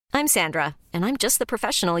I'm Sandra, and I'm just the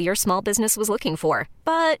professional your small business was looking for.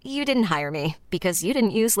 But you didn't hire me because you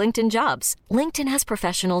didn't use LinkedIn Jobs. LinkedIn has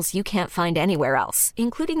professionals you can't find anywhere else,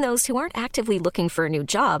 including those who aren't actively looking for a new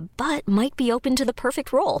job, but might be open to the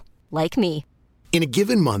perfect role, like me. In a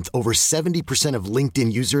given month, over 70% of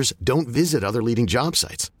LinkedIn users don't visit other leading job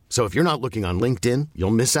sites. So if you're not looking on LinkedIn,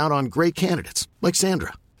 you'll miss out on great candidates like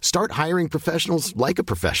Sandra. Start hiring professionals like a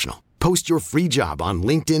professional. Post your free job on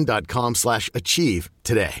linkedin.com/achieve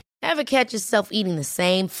today. Ever catch yourself eating the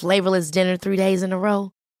same flavorless dinner 3 days in a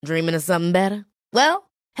row? Dreaming of something better?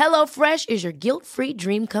 Well, HelloFresh is your guilt-free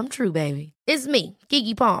dream come true, baby. It's me,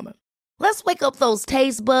 Keke Palmer. Let's wake up those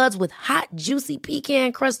taste buds with hot, juicy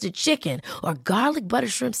pecan-crusted chicken or garlic butter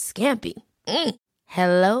shrimp scampi.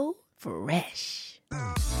 Hello Fresh.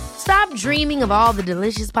 Stop dreaming of all the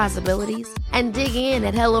delicious possibilities and dig in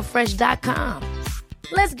at HelloFresh.com.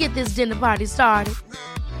 Let's get this dinner party started.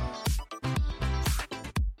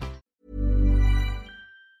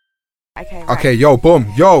 Okay, right. Okay, yo, boom.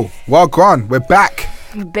 Yo, well gone. We're back.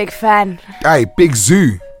 I'm a big fan. Hey, Big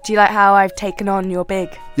Zoo. Do you like how I've taken on your big,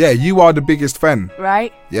 Yeah, you are the biggest fan.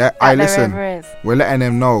 right? Yeah, That there listen. ever is. We're letting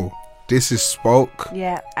them know. This is Spoke.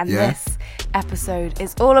 Yeah, and Yeah. this episode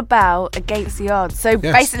is all about Against the Odds. So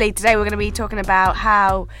Yes. basically today we're going to be talking about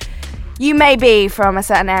how you may be from a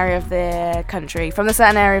certain area of the country, from a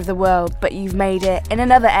certain area of the world, but you've made it in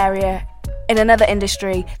another area, in another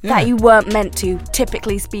industry Yeah. that you weren't meant to,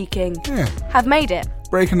 typically speaking, Yeah. have made it.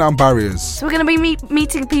 Breaking down barriers. So we're going to be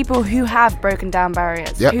meeting people who have broken down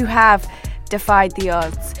barriers, Yep. who have defied the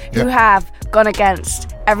odds, who Yep. have gone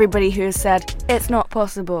against everybody who has said it's not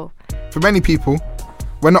possible. For many people,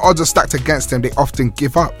 when the odds are stacked against them, they often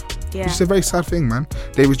give up. Yeah. Which is a very sad thing, man.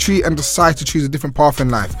 They retreat and decide to choose a different path in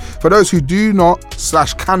life. For those who do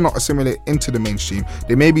not/cannot assimilate into the mainstream,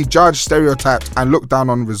 they may be judged, stereotyped, and looked down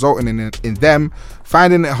on, resulting in them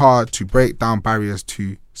finding it hard to break down barriers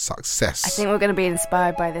to success. I think we're going to be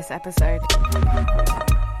inspired by this episode.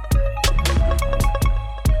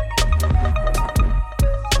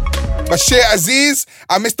 Bashir Aziz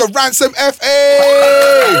and Mr. Ransom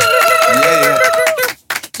FA.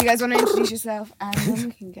 Do you guys want to introduce yourself and then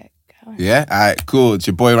we can get going? Yeah, alright, cool. It's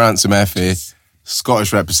your boy Ransom FA,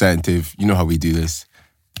 Scottish representative. You know how we do this.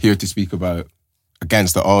 Here to speak about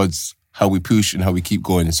Against the Odds, how we push and how we keep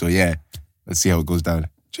going. So yeah, let's see how it goes down.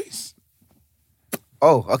 Jeez.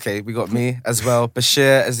 Oh, okay, we got me as well.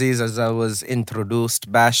 Bashir Aziz, as I was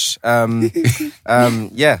introduced. Bash. Yeah,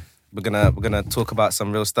 we're gonna talk about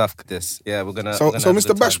some real stuff. We're gonna. So have a Mr.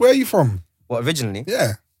 good Bash, time. where are you from? What, originally?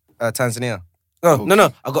 Yeah. Tanzania.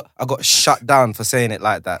 No. I got shut down for saying it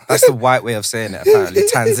like that. That's the white way of saying it. Apparently,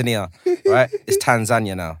 Tanzania. Right? It's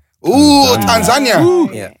Tanzania now. Ooh,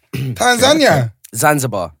 Tanzania. Yeah. Tanzania.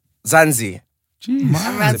 Zanzibar. Zanzi. And To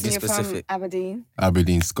Ransom, be you're from specific. Aberdeen.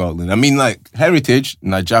 Aberdeen, Scotland. I mean, like, heritage,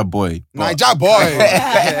 Naija boy. Niger boy.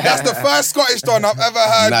 That's the first Scottish one I've ever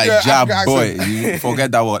heard. Naija boy. You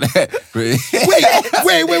forget that one. Wait.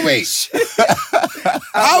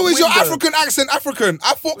 How is your African accent African?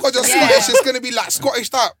 I thought because you're Scottish, it's going to be like Scottish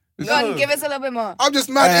type. Go on, give us a little bit more. I'm just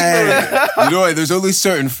mad ignorant. You know what? There's only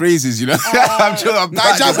certain phrases, you know. I'm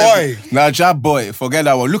Naija boy. Naija boy. Forget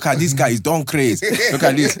that one. Look at this guy. He's done crazy. Look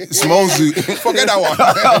at this small zoo. Forget that one.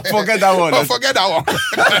 Forget that one. Oh, forget that one.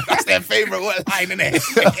 That's their favourite word line, innit?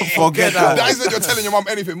 Forget that That one. is when you're telling your mum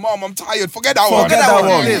anything. Mum, I'm tired. Forget that one. Forget that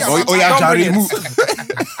one. Yeah, Oh yeah, Jari, move.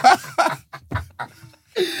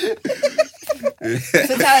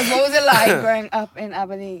 So tell us, what was it like growing up in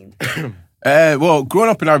Aberdeen? Well, growing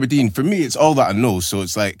up in Aberdeen, for me, it's all that I know. So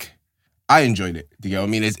it's like, I enjoyed it. Do you get what I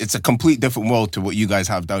mean? It's a complete different world to what you guys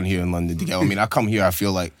have down here in London. Do you get what I mean? I come here, I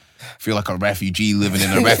feel like a refugee living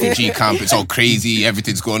in a refugee camp. It's all crazy.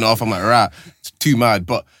 Everything's going off. I'm like, rah, it's too mad.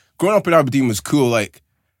 But growing up in Aberdeen was cool. Like,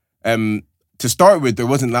 to start with, there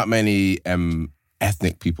wasn't that many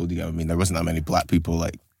ethnic people. Do you get what I mean? There wasn't that many black people,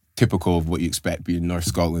 like typical of what you expect being North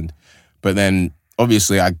Scotland. But then,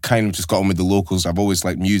 obviously, I kind of just got on with the locals. I've always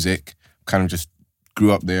liked music. Kind of just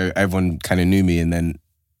grew up there. Everyone kind of knew me. And then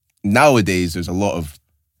nowadays, there's a lot of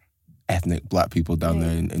ethnic black people down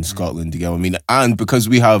there in Scotland. Do you get what I mean? And because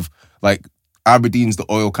we have, like, Aberdeen's the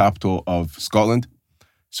oil capital of Scotland.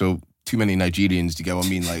 So too many Nigerians, do you get what I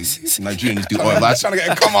mean? Like, Nigerians do oil. That's trying to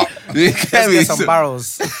get it come up. Let's Get some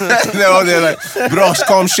barrels. they're like, bros,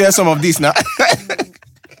 come share some of this now.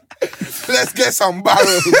 Let's get some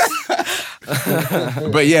barrels.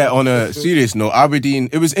 But yeah, on a serious note, Aberdeen,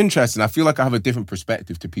 it was interesting. I feel like I have a different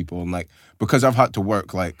perspective to people. And like, because I've had to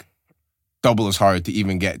work like double as hard to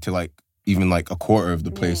even get to like, even like a quarter of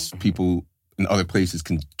the place people in other places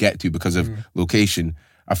can get to because of location.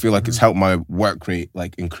 I feel like it's helped my work rate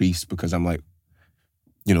like increase because I'm like,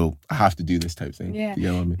 you know, I have to do this type thing. Yeah. You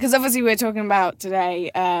know what I mean? Because obviously we're talking about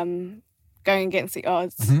today going against the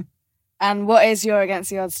odds. Mm-hmm. And what is your against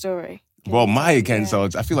the odds story? Well, my against the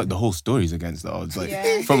odds, I feel like the whole story's against the odds. Like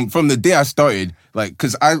Yeah. from the day I started, like,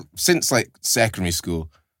 because since like secondary school,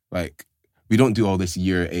 like we don't do all this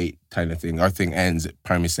year 8 kind of thing. Our thing ends at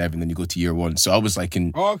primary 7, then you go to year 1. So I was like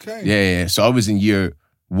in Okay. yeah. So I was in year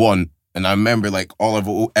 1, and I remember like all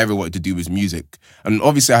I've ever wanted to do was music. And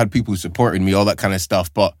obviously I had people who supported me, all that kind of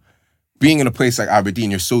stuff. But being in a place like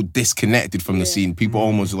Aberdeen, you're so disconnected from the scene. People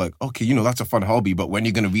almost are like, okay, you know, that's a fun hobby, but when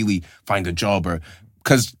you're going to really find a job, or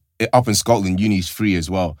because up in Scotland, uni's free as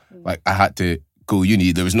well. Like I had to go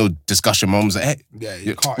uni. There was no discussion. Mum was like, hey, Yeah,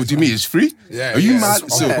 you can't. what do you mean? It's free? Yeah, Are you yeah, mad?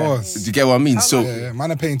 of So, course. do you get what I mean? So, Yeah,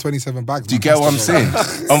 man are paying 27 bags. do you get what I'm saying?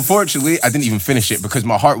 Unfortunately, I didn't even finish it because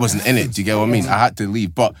my heart wasn't in it. Do you get what I mean? I had to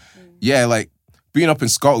leave. But yeah, like being up in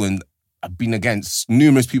Scotland, I've been against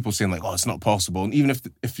numerous people saying like, oh, it's not possible. And even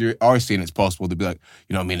if you are saying it's possible, they'll be like,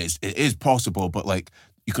 you know what I mean? It is possible, but like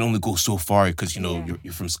you can only go so far because, you know,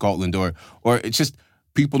 you're from Scotland, or it's just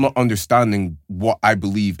people not understanding what I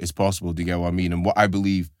believe is possible. Do you get what I mean? And what I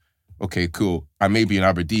believe, okay, cool, I may be in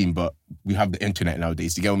Aberdeen, but we have the internet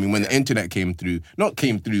nowadays. Do you get what I mean? When the internet not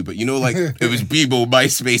came through, but you know, like it was Bebo,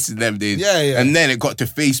 MySpace in them days. Yeah. And then it got to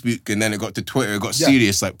Facebook, and then it got to Twitter. It got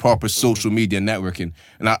serious, like proper social media networking.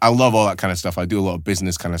 And I love all that kind of stuff. I do a lot of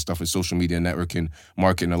business kind of stuff with social media networking,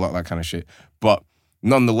 marketing, a lot of that kind of shit. But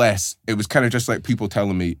nonetheless, it was kind of just like people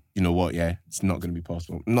telling me, you know what, yeah, it's not going to be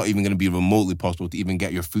possible. Not even going to be remotely possible to even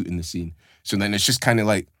get your foot in the scene. So then it's just kind of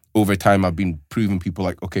like, over time, I've been proving people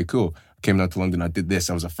like, okay, cool. I came down to London, I did this.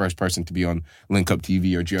 I was the first person to be on Link Up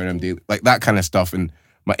TV or GRM Daily, like that kind of stuff. And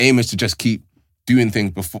my aim is to just keep doing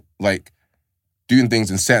things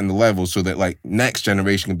and setting the level so that like next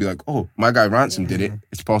generation can be like, oh, my guy Ransom did it.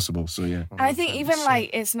 It's possible. So yeah. And I think even like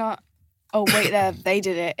it's not, oh wait, they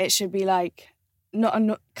did it. It should be like not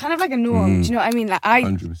kind of like a norm. Do you know what I mean? Like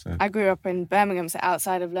 100%. I grew up in Birmingham, so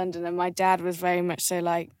outside of London, and my dad was very much so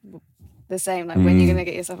like the same. Like when you're gonna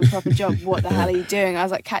get yourself a proper job, what the hell are you doing? I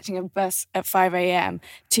was like catching a bus at 5 a.m.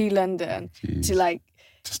 to London to like.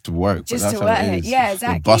 Just to work. Just but that's to how it work. is. Yeah,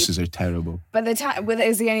 exactly. The buses are terrible. But the time, well, it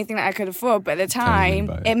was the only thing that I could afford. But at the Tell me time,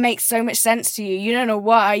 about it makes so much sense to you. You don't know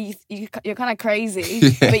why. You're kind of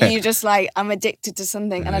crazy, but you're just like, I'm addicted to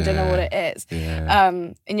something, and I don't know what it is. Yeah.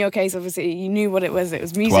 In your case, obviously, you knew what it was. It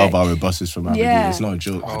was music. 12-hour buses from Aberdeen. Yeah. It's not a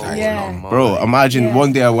joke. Yeah. Bro, imagine Yeah.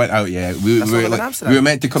 one day I went out, we That's were all in like, Amsterdam. we were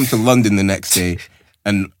meant to come to London the next day,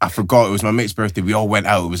 and I forgot it was my mate's birthday. We all went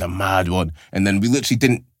out. It was a mad one. And then we literally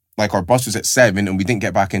didn't, like our bus was at 7 and we didn't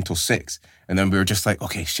get back until 6. And then we were just like,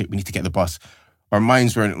 okay, shit, we need to get the bus. Our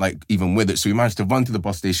minds weren't like even with it. So we managed to run to the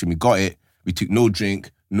bus station. We got it. We took no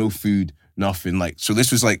drink, no food, nothing. Like, so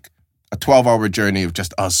this was like a 12-hour journey of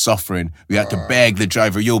just us suffering. We had to beg the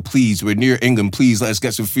driver, yo, please, we're near England. Please let us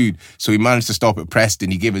get some food. So we managed to stop at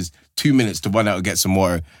Preston. He gave us 2 minutes to run out and get some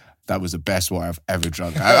water. That was the best water I've ever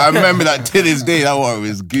drunk. I remember that to this day. That water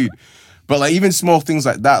was good. But like even small things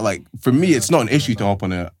like that, like for me, it's not an issue to hop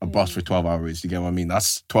on a bus for 12 hours. You get what I mean?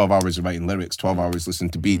 That's 12 hours of writing lyrics, 12 hours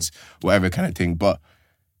listening to beats, whatever kind of thing. But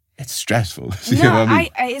it's stressful. You get what I mean?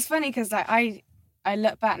 It's funny because like I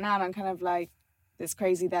look back now and I'm kind of like, it's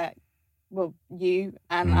crazy that, well, you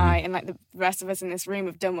and I and like the rest of us in this room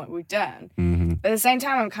have done what we've done. But at the same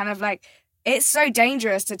time, I'm kind of like, it's so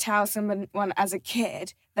dangerous to tell someone as a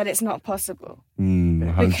kid that it's not possible.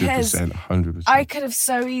 100%, 100%. I could have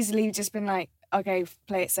so easily just been like, okay,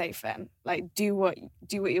 play it safe then. Like do what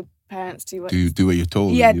your parents do. Do what you're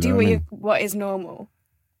told. Yeah, you do know what I mean? what is normal.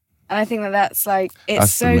 And I think that's like it's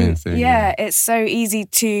That's so the main thing, yeah. it's so easy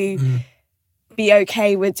to be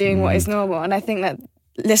okay with doing what is normal. And I think that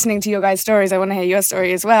listening to your guys' stories, I want to hear your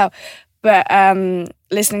story as well. But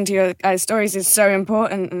listening to your guys' stories is so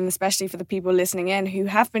important, and especially for the people listening in who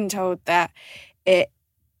have been told that it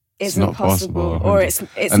isn't not possible, or it's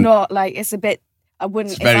and not like it's a bit. I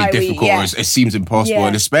wouldn't. It's very difficult, yeah. or it seems impossible, Yeah.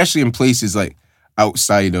 and especially in places like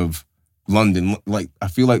outside of London. Like I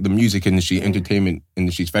feel like the music industry, entertainment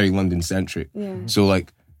industry is very London centric. Yeah. So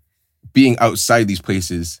like being outside these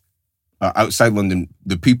places, outside London,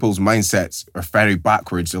 the people's mindsets are very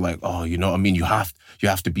backwards. They're like, oh, you know what I mean? You have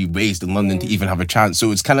to be raised in London to even have a chance.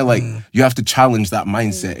 So it's kind of like you have to challenge that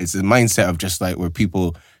mindset. It's a mindset of just like where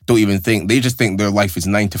people don't even think, they just think their life is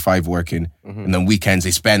 9 to 5 working, and then weekends they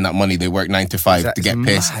spend that money, they work 9 to 5 to get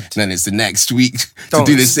pissed, and then it's the next week to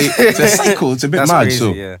do the same. It's a cycle. It's a bit That's mad. crazy,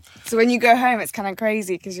 So yeah. So when you go home, it's kind of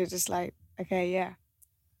crazy because you're just like, okay, yeah.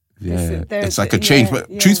 yeah, There's- it's like a change. yeah, But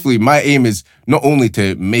yeah. truthfully, my aim is not only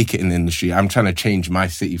to make it in the industry, I'm trying to change my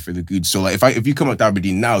city for the good. So like if you come up to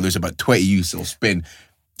Aberdeen now, there's about 20 youths that'll spend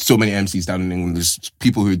so many MCs down in England. There's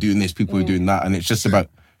people who are doing this, people who are doing that, and it's just about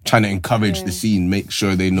trying to encourage the scene, make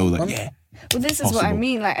sure they know that, Well, this is what I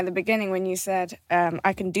mean. Like at the beginning, when you said,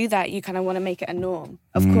 "I can do that," you kind of want to make it a norm.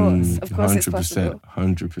 Of course, it's possible.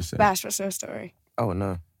 100%. Bash, what's your story? Oh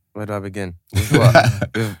no, where do I begin? With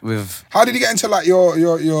what? with How did you get into like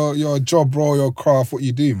your job role, your craft, what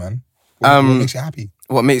you do, man? What makes you happy?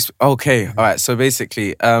 What makes all right? So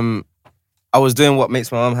basically, I was doing what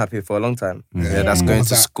makes my mom happy for a long time. Yeah, that's going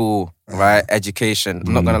to school, right? Education.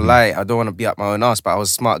 I'm not gonna lie, I don't want to be up my own ass, but I was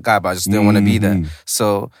a smart guy, but I just didn't want to be there.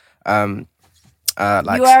 So,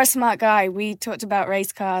 like you are a smart guy. We talked about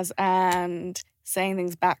race cars and saying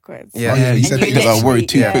things backwards. Yeah, you said you get that word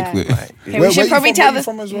too quickly. Okay, we should probably tell Where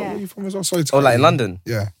this. are you from as well? Sorry to like in London?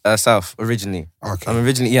 Yeah. South originally. Okay. I'm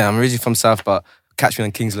originally from South, but catch me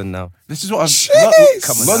on Kingsland now. This is what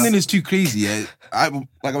Jeez! London is too crazy. Yeah. I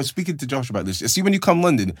was speaking to Josh about this. See, when you come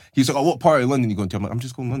London, he's like, "Oh, what part of London you going to?" I'm like, "I'm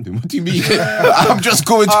just going to London." What do you mean? I'm just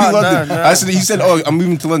going to London. No. I said, he said, "Oh, I'm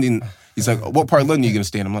moving to London." He's like, "What part of London are you going to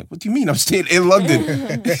stay in?" I'm like, "What do you mean? I'm staying in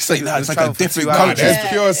London." He's like, "Nah, it's like a different country." There's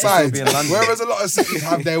pure sides. be in London. Whereas a lot of cities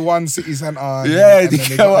have their one city centre, and Yeah, then you they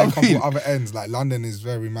get got what a I couple mean. other ends. Like London is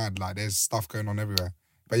very mad. Like there's stuff going on everywhere.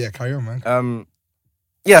 But yeah, carry on, man.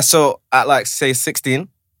 Yeah. So at like say 16,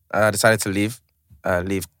 I decided to leave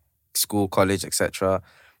school, college, etc.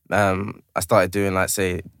 I started doing like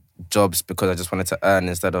say jobs because I just wanted to earn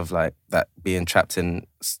instead of like that being trapped in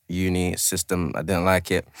uni system. I didn't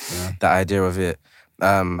like it. The idea of it.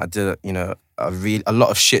 I did a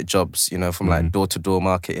lot of shit jobs, from like door-to-door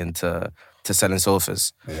marketing to selling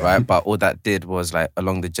sofas, right? But all that did was like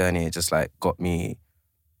along the journey, it just like got me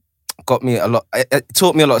a lot. It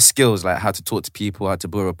taught me a lot of skills, like how to talk to people, how to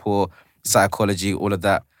build rapport, psychology, all of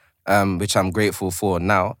that, which I'm grateful for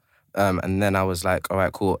now. And then I was like, all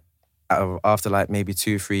right, cool. After like maybe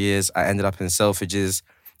 2-3 years, I ended up in Selfridges.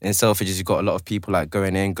 In Selfridges, you got a lot of people like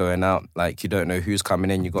going in, going out. Like you don't know who's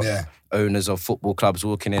coming in. You got owners of football clubs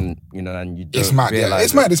walking in, and you don't It's mad.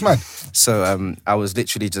 realize Yeah. It's mad. So I was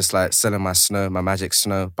literally just like selling my snow, my magic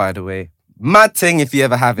snow, by the way. Mad thing if you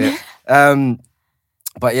ever have it.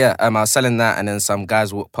 But yeah, I was selling that, and then some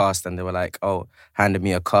guys walked past and they were like, oh, handed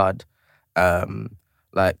me a card.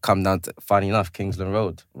 Like come down to, funny enough, Kingsland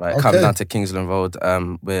Road, right? Okay. Come down to Kingsland Road,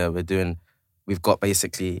 where we've got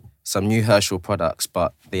basically some new Herschel products,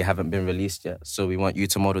 but they haven't been released yet. So we want you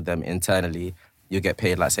to model them internally. You get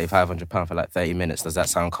paid like say £500 for like 30 minutes. Does that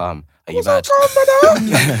sound calm? Are you mad?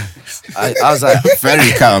 I was like,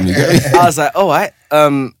 Very calm. You get it? I was like, all right,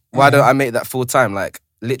 why don't I make that full time? Like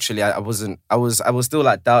literally, I was still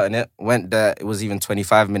like doubting it. Went there, it was even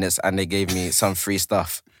 25 minutes, and they gave me some free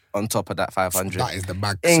stuff on top of that 500 That is the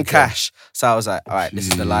bag in secure. cash. So I was like, all right, this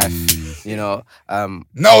is the life,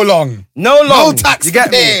 No long. No tax you get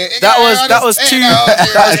to pay. me? That was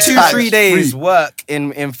Tax 2-3 days work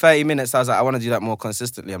in 30 minutes. I was like, I want to do that more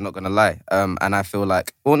consistently. I'm not gonna lie. And I feel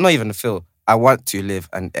like, well, not even feel. I want to live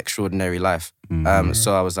an extraordinary life.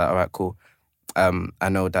 So I was like, all right, cool. I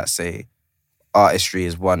know that say artistry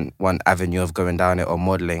is one avenue of going down it, or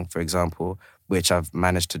modeling, for example, which I've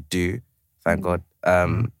managed to do. Thank God.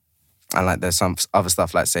 And like there's some other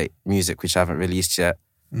stuff like say music which I haven't released yet.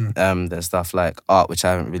 There's stuff like art which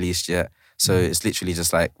I haven't released yet. So it's literally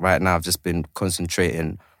just like right now I've just been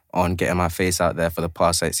concentrating on getting my face out there for the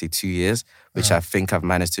past like say 2 years, which I think I've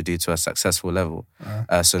managed to do to a successful level.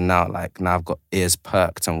 So now I've got ears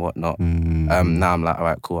perked and whatnot. Now I'm like, all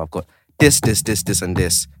right, cool. I've got this and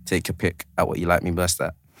this. Take your pick at what you like me best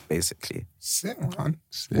at, basically. Sick, man.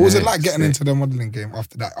 What was it like getting into the modelling game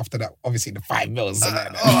after that? Obviously the 5 mils.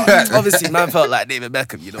 Obviously, man felt like David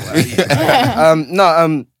Beckham, you know what I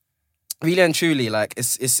mean? Really and truly, like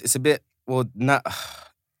it's a bit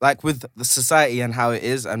like with the society and how it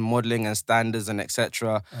is, and modelling and standards and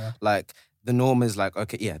etc. Like the norm is like,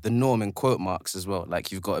 okay, yeah, the norm in quote marks as well.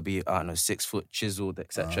 Like you've got to be, I don't know, 6 foot chiseled,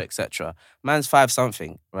 etc., etc. Man's 5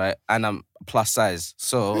 something, right? And I'm plus size,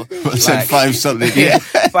 so I said 5 something. yeah,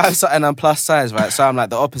 5 something, and I'm plus size, right? So I'm like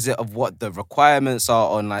the opposite of what the requirements are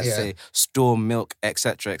on, like say Storm milk,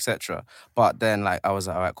 etc., etc. But then like I was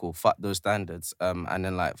like, all right, cool, fuck those standards. And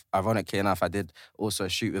then like ironically enough, I did also a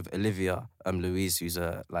shoot with Olivia Louise, who's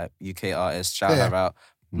a like UK artist. Shout her out.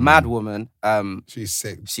 Mad woman. She's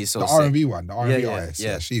sick. She's so the sick. R&B one, the R&B artist.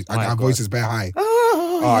 yeah. She's My and her God. voice is very high.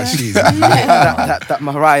 She's that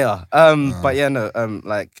Mariah. But yeah, no.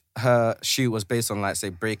 Like her shoot was based on like say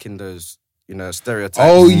breaking those stereotypes.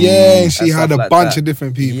 Oh yeah, and she had stuff a like bunch that. of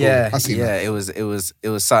different people. Yeah, I see that. It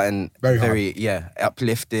was something Very very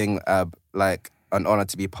uplifting. Like an honor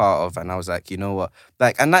to be part of, and I was like, you know what,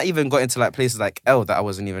 like, and that even got into like places like L that I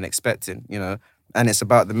wasn't even expecting. And it's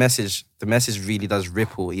about the message. The message really does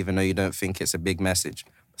ripple, even though you don't think it's a big message.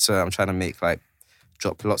 So I'm trying to make like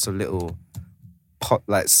drop lots of little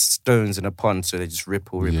like stones in a pond, so they just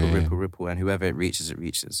ripple, and whoever it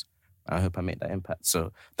reaches. I hope I make that impact.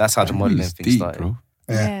 So that's how the modeling thing deep, started. bro.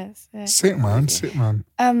 Yeah. Yes. Sick, man. Sick, man.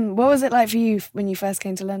 What was it like for you when you first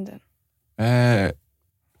came to London?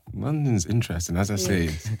 London's interesting, as I say.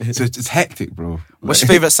 It's hectic, bro. What's your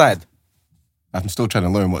favourite side? I'm still trying to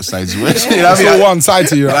learn what sides you which. You know what I That's mean? the one side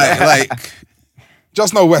to you. Right? Like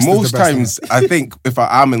Just know West most is the best. times, I think if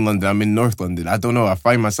I am in London, I'm in North London. I don't know. I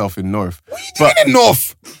find myself in North. But in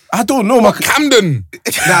North. I don't know. My Camden.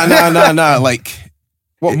 Nah. Like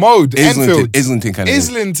What mode? Enfield. Islington kind of.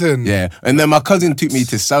 Islington. Yeah, and then my cousin took me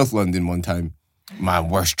to South London one time. Man,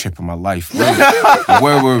 worst trip of my life.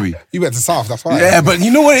 Where were we? You went to South, that's right. Yeah, but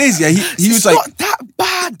you know what it is? Yeah, he was like, Not that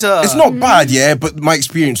bad. it's not bad, yeah, but my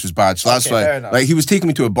experience was bad. So that's fair why, enough. like, he was taking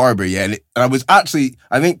me to a barber, yeah, and I was actually,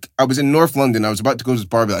 I think I was in North London. I was about to go to this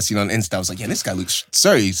barber that I seen on Insta. I was like, yeah, this guy looks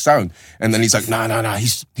he's sound. And then he's like, nah,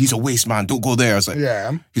 he's a waste man. Don't go there. I was like,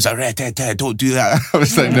 Yeah. He's like, don't do that. I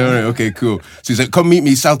was like, no, okay, cool. So he's like, come meet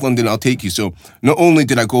me South London, I'll take you. So not only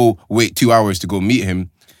did I go wait 2 hours to go meet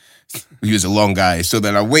him, he was a long guy. So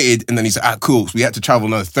then I waited, and then he's like, cool. So we had to travel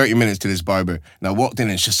another 30 minutes to this barber. And I walked in,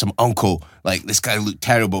 and it's just some uncle. Like, this guy looked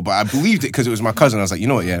terrible, but I believed it because it was my cousin. I was like, you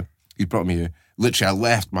know what, yeah, he brought me here. Literally, I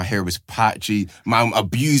left. My hair was patchy. Mom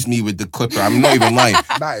abused me with the clipper. I'm not even lying.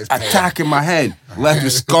 That is Attacking my head. Left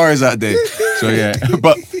with scars that day. So, yeah.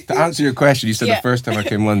 But to answer your question, you said the first time I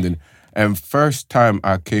came to London. And first time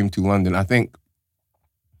I came to London, I think,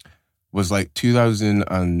 was like 2000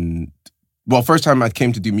 and... Well, first time I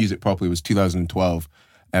came to do music properly was 2012.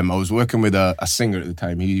 I was working with a singer at the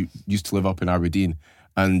time. He used to live up in Aberdeen.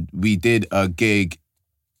 And we did a gig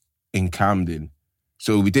in Camden.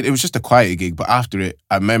 So it was just a quiet gig. But after it,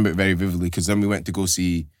 I remember it very vividly because then we went to go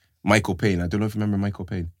see Michael Payne. I don't know if you remember Michael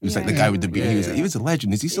Payne. He was like the guy with the beard. He was a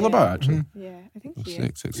legend. Is he still about, actually? Yeah, I think he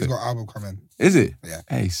Sick. He's got an album coming. Is it? Yeah.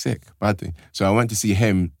 Hey, sick. Bad thing. So I went to see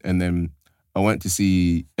him, and then I went to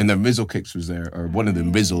see, and then Rizzle Kicks was there, or one of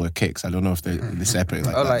them, Rizzle or Kicks. I don't know if they're separate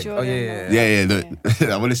like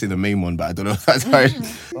that. I want to say the main one, but I don't know if that's right.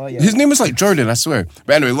 His name was like Jordan, I swear.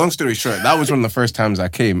 But anyway, long story short, that was one of the first times I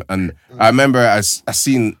came, and I remember I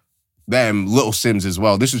seen them, Little Sims as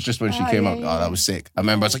well. This was just when she came out. Oh, that was sick. I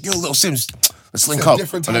remember I was like, yo, Little Sims, let's link up.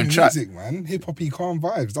 Different on type a of track. music, man. Hip hoppy, calm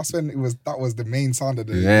vibes. That's when that was the main sound of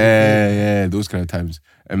the. Yeah, those kind of times.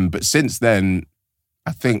 But since then,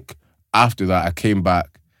 I think after that, I came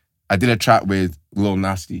back. I did a track with Lil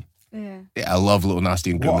Nasty. Yeah, I love Lil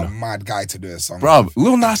Nasty and What a Grimino. mad guy to do a song. Bro,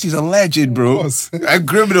 Lil Nasty's a legend, bro. Of course. And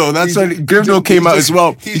Grimino, that's when Grimino came out as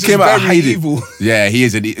well. He He's came just out very hiding. evil. Yeah, he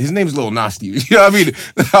is. His name's Lil Nasty. You know what I mean?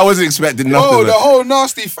 I wasn't expecting nothing. Oh, like- the whole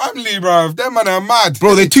Nasty family, bro. Them man are mad.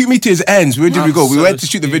 Bro, they took me to his ends. Where did we go? We so went to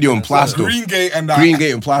shoot the video in Plasto. Greengate and that.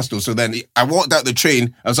 Greengate and Plasto. So then I walked out the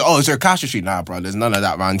train. I was like, oh, is there a Castro Street? Nah, bro, there's none of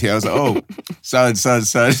that around here. I was like, oh, son.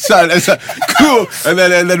 It's like, cool. And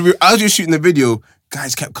then I was just shooting the video.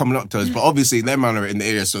 Guys kept coming up to us, but obviously their man are in the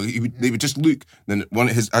area, so they would just look. Then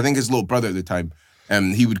I think his little brother at the time,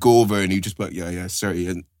 he would go over and he'd just be like, yeah, sorry,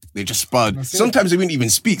 and they just spud. Sometimes they wouldn't even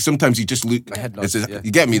speak. Sometimes he just look. head nods, It's yeah.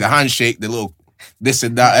 You get me? The handshake, the little this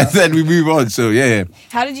and that, and then we move on. So yeah.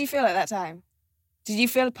 How did you feel at that time? Did you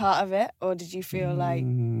feel a part of it, or did you feel like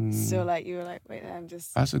still like you were like, wait, I'm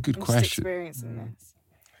just That's a good I'm just question. experiencing this?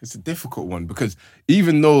 It's a difficult one because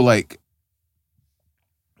even though like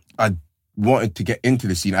I wanted to get into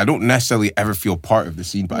the scene, I don't necessarily ever feel part of the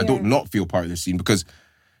scene, but I don't not feel part of the scene because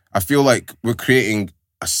I feel like we're creating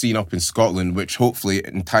a scene up in Scotland, which hopefully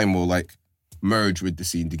in time will like merge with the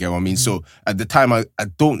scene. Do you get what I mean? So at the time, I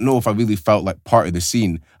don't know if I really felt like part of the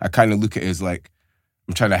scene. I kind of look at it as like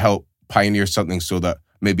I'm trying to help pioneer something so that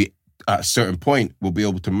maybe at a certain point we'll be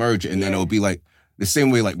able to merge it, and then it'll be like the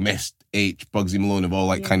same way like Mist, H, Bugsy Malone have all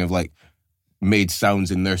like kind of like made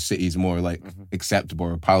sounds in their cities more like acceptable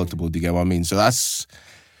or palatable. Do you get what I mean? So it's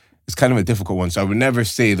kind of a difficult one. So I would never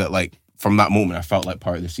say that like from that moment I felt like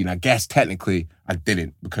part of the scene. I guess technically I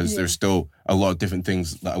didn't because there's still a lot of different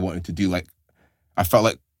things that I wanted to do. Like I felt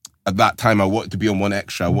like at that time I wanted to be on One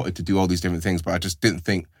Extra. I wanted to do all these different things, but I just didn't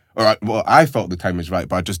think, I felt the time was right,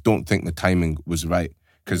 but I just don't think the timing was right.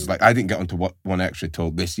 Because like I didn't get onto One Extra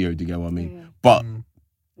till this year. Do you get what I mean? But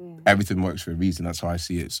everything works for a reason. That's how I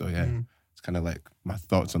see it. So yeah. Kind of like my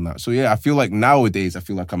thoughts on that. So yeah, I feel like nowadays I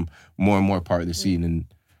feel like I'm more and more part of the scene and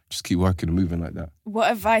just keep working and moving like that.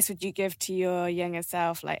 What advice would you give to your younger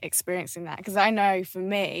self, like experiencing that? Because I know for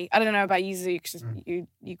me, I don't know about you, Zook, because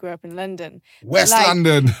you grew up in London. West like,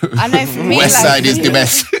 London. I know for me, West like, Side is the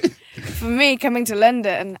best. for me, coming to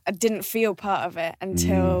London, I didn't feel part of it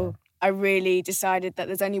until I really decided that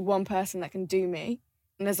there's only one person that can do me.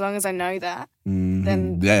 And as long as I know that,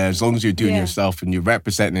 then... Yeah, as long as you're doing Yeah. yourself and you're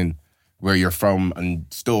representing where you're from and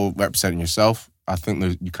still representing yourself, I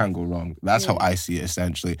think you can't go wrong. That's how I see it,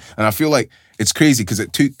 essentially. And I feel like it's crazy because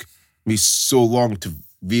it took me so long to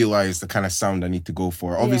realize the kind of sound I need to go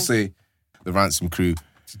for. Obviously, the Ransom crew,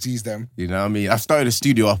 To tease them. you know what I mean? I've started a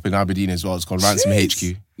studio up in Aberdeen as well. It's called Ransom HQ.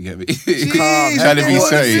 You get me? Jeez, Trying to be what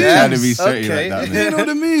certain. is Trying to this? be certain Okay. like that, man. You know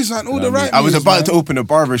the moves, man. All You know the what I right mean? I was moves, about man. to open a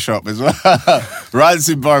barber shop as well.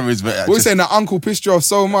 Ransom Barbers, but We're saying that uncle pissed you off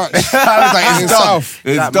so much. I was like, In it's done. South.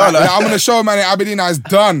 It's That done. Yeah, I'm gonna show man in Aberdeen that it's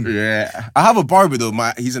done. Yeah. I have a barber though.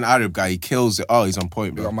 He's an Arab guy. He kills it. Oh, he's on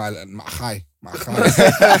point, We got bro. my high.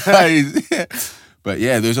 But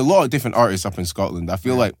yeah, there's a lot of different artists up in Scotland. I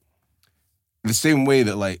feel like the same way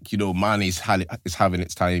that like, you know, Mani's is having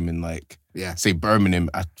its time in like, Yeah. say Birmingham,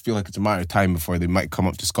 I feel like it's a matter of time before they might come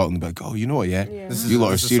up to Scotland and be like, oh, you know what, yeah? This You lot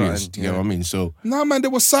are this is serious. something, Do you know what I mean? So No, man, there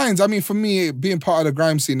were signs. I mean, for me, being part of the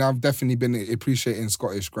grime scene, I've definitely been appreciating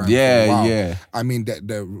Scottish grime. for a yeah, while. yeah. I mean,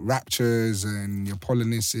 the Raptures and your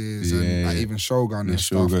Polonices and Yeah. like even Shogun The and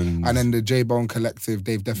stuff. Shoguns. And then the J-Bone Collective,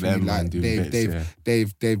 they've definitely Them, man, like doing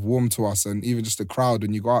bits, they've warmed to us, and even just the crowd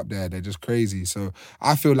when you go up there, they're just crazy. So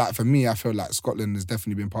I feel like for me, I feel like Scotland has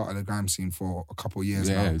definitely been part of the grime scene for a couple of years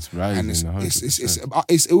now. Yeah, it's rising. And it's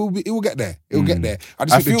it will get there. It will get there. I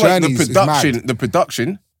just I think feel the like journey the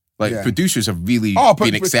production, like Yeah. producers have really Oh,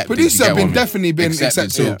 been accepted. producers you get have what I been mean? definitely been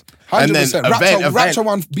accepted. yeah. 100%. Rapture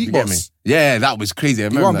won Beat you get me? Boss. Yeah, that was crazy. I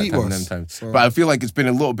won remember Beat that time, Boss. them times. So- But I feel like it's been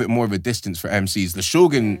a little bit more of a distance for MCs. The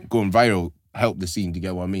Shogun going viral helped the scene. Do you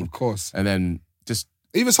get what I mean? Of course. And then just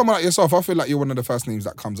Even someone like yourself, I feel like you're one of the first names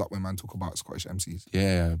that comes up when man talk about Scottish MCs.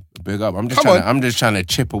 yeah, big up. I'm Come just trying to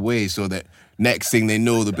chip away so that next thing they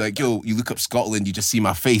know, they'll be like, yo, you look up Scotland, you just see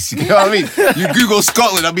my face. You know what I mean? You Google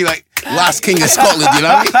Scotland, I'll be like, last king of Scotland, you know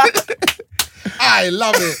what I mean? I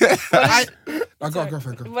love it. I got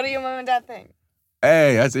girlfriend. Go. What do your mum and dad think?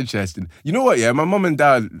 Hey, that's interesting. You know what? Yeah, my mum and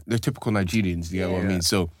dad, they're typical Nigerians. You know what I mean?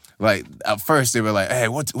 So, like, at first they were like, "Hey,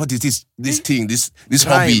 what is this thing? This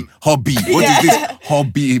hobby? What is this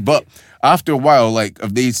hobby?" But after a while, like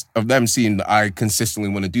of them seeing that I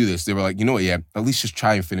consistently want to do this, they were like, "You know what? Yeah, at least just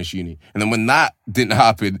try and finish uni." And then when that didn't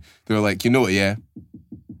happen, they were like, "You know what? Yeah,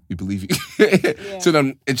 we believe you." So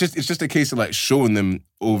then it's just a case of like showing them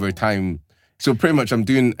over time. So pretty much, I'm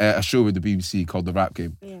doing a show with the BBC called The Rap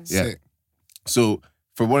Game. Yeah. Sick. So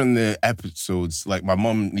for one of the episodes, like my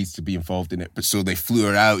mum needs to be involved in it, but so they flew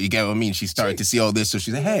her out. You get what I mean? She started to see all this, so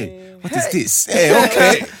she's like, "Hey, what is this? Hey,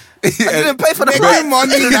 okay." I didn't pay for the Make flight.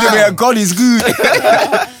 money Yeah, now. God is good.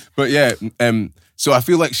 But yeah, so I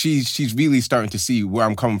feel like she's really starting to see where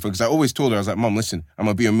I'm coming from because I always told her, I was like, "Mom, listen, I'm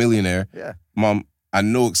gonna be a millionaire. Yeah. Mom, I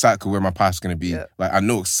know exactly where my past's gonna be. Yeah. Like I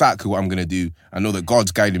know exactly what I'm gonna do. I know that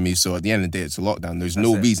God's guiding me. So at the end of the day, it's a lockdown. There's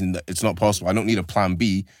no reason that it's not possible. I don't need a plan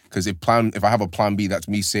B because if I have a plan B, that's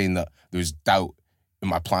me saying that there's doubt in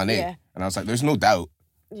my plan A. Yeah. And I was like, there's no doubt.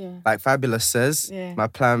 Yeah. Like Fabulous says, Yeah. my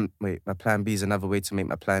plan B is another way to make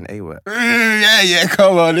my plan A work. Yeah,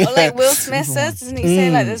 come on. Or like Will Smith says, doesn't he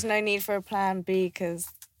say like there's no need for a plan B because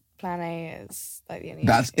plan A is like the only.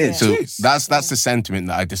 That's it. Yeah. So Jeez. that's the sentiment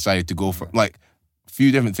that I decided to go for. Like a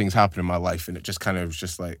few different things happened in my life, and it just kind of was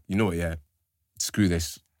just like, you know what? Yeah, screw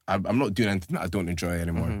this. I'm not doing anything that I don't enjoy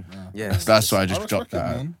anymore. Yeah. So that's why I just I dropped respect that it,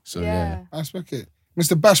 out. man. So Yeah. I respect it.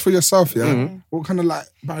 Mr. Bash, for yourself, yeah? Mm-hmm. What kind of like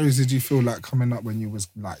barriers did you feel like coming up when you was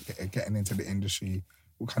like getting into the industry?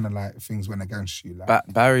 What kind of like things went against you? Like,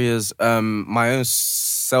 Barriers, my own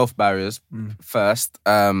self barriers first.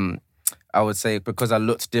 I would say because I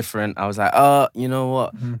looked different, I was like, oh, you know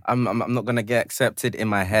what? I'm not gonna get accepted in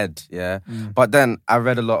my head, yeah. But then I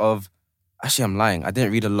read a lot of. Actually, I'm lying. I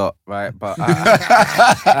didn't read a lot, right? But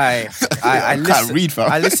I I listened. can't read,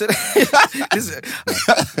 fam. I listened.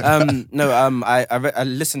 I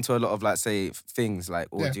listened to a lot of like say things like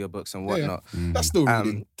audiobooks and whatnot. that's still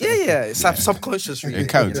reading. It's subconscious reading. It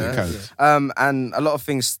counts. you know? It counts. And a lot of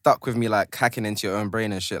things stuck with me, like hacking into your own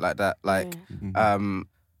brain and shit like that. Like,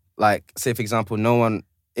 say for example,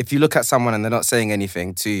 if you look at someone and they're not saying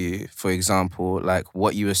anything to you, for example, like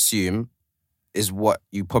what you assume is what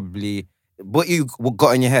you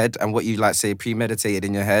got in your head and what you like say premeditated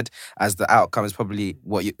in your head as the outcome is probably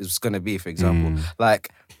what it's going to be, for example. Like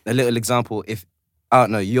a little example, if, I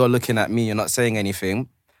don't know, you're looking at me, you're not saying anything,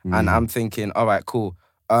 and I'm thinking, all right, cool.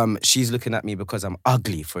 She's looking at me because I'm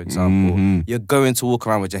ugly, for example. You're going to walk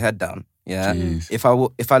around with your head down. Yeah. Jeez.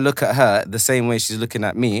 If I look at her the same way she's looking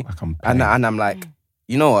at me, Like I'm and peng. I'm like,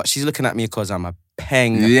 you know what? She's looking at me because I'm a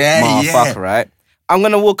peng Yeah, motherfucker, yeah. right? I'm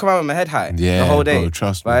gonna walk around with my head high the whole day. Bro,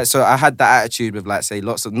 trust me. Right. So I had that attitude with like say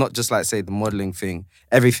lots of not just like say the modeling thing,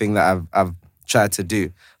 everything that I've tried to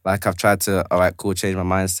do. Like I've tried to, all right, cool, change my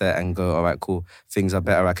mindset and go, all right, cool, things are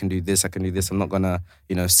better. I can do this. I'm not gonna,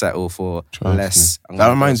 settle for less. That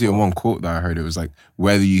reminds me of one quote that I heard. It was like,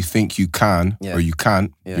 whether you think you can or you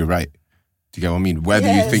can't, you're right. Do you get what I mean?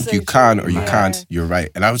 Whether you think you can or you can't, you're right.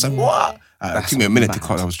 And I was like, what? It took me a minute to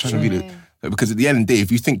call. I was trying to read it. Because at the end of the day,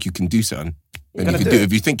 if you think you can do something, then you can do it.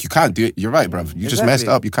 If you think you can't do it, you're right, bruv. You just messed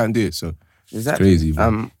up. You can't do it. So it's crazy,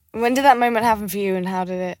 bro. When did that moment happen for you and how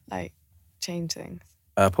did it like change things?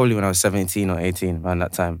 Probably when I was 17 or 18, around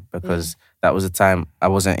that time, because that was the time I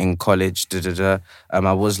wasn't in college. I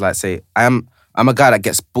was like, say, I'm a guy that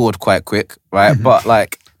gets bored quite quick, right? But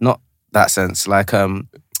like, not that sense, like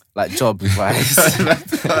job wise,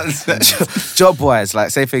 job wise.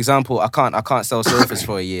 Like, say for example, I can't sell sofas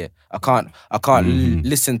for a year. I can't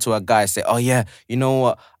listen to a guy say, oh yeah, you know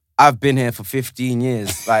what? I've been here for 15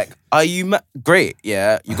 years. Like, are you great?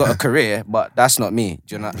 Yeah, you got a career, but that's not me.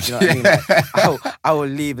 Do you know what I mean? Like, I will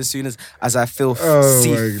leave as soon as I feel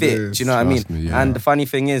see fit. Do you know what I mean? And the funny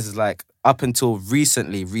thing is like up until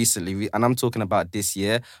recently, and I'm talking about this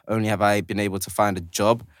year, only have I been able to find a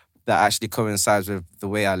job that actually coincides with the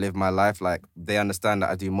way I live my life. Like, they understand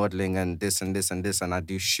that I do modeling and this and this and this, and I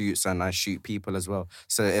do shoots and I shoot people as well.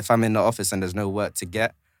 So if I'm in the office and there's no work to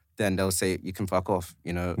get, then they'll say, you can fuck off,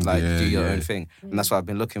 do your own thing. And that's what I've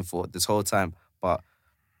been looking for this whole time. But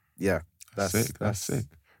yeah, that's sick.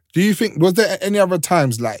 Do you think, was there any other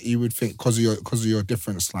times like you would think because of your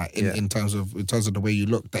difference, like in terms of the way you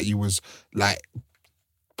look, that you was like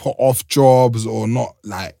put off jobs or not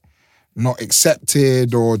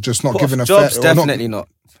accepted or just not given a jobs? Definitely not.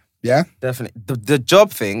 Yeah? Definitely. The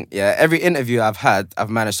job thing, every interview I've had,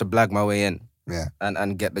 I've managed to blag my way in. Yeah.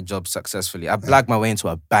 And get the job successfully. I blagged my way into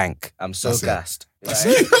a bank. I'm so gassed. Right?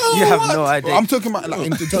 You have no idea. I'm talking about like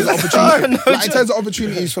in terms of opportunities, in terms of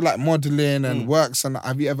opportunities for like modelling and works. And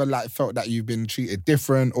have you ever like felt that you've been treated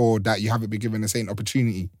different or that you haven't been given the same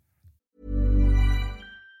opportunity?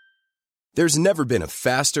 There's never been a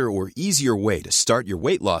faster or easier way to start your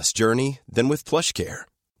weight loss journey than with PlushCare.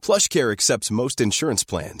 PlushCare accepts most insurance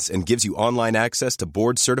plans and gives you online access to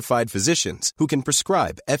board-certified physicians who can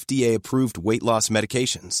prescribe FDA-approved weight loss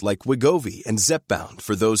medications like Wegovy and Zepbound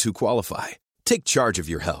for those who qualify. Take charge of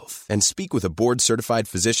your health and speak with a board-certified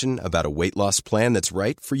physician about a weight loss plan that's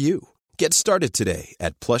right for you. Get started today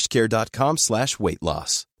at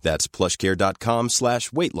plushcare.com/weightloss. That's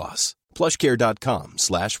plushcare.com/weightloss.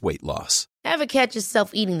 plushcare.com/weightloss. Ever catch yourself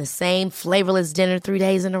eating the same flavorless dinner 3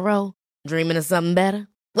 days in a row? Dreaming of something better?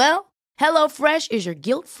 Well, HelloFresh is your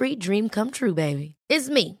guilt-free dream come true, baby. It's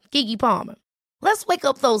me, Keke Palmer. Let's wake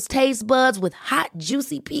up those taste buds with hot,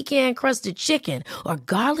 juicy pecan-crusted chicken or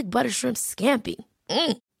garlic butter shrimp scampi.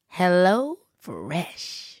 Hello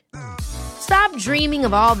Fresh. Stop dreaming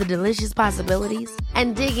of all the delicious possibilities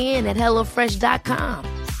and dig in at HelloFresh.com.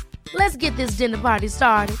 Let's get this dinner party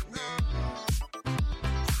started.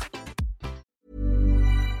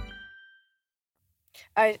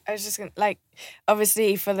 I was just gonna, like,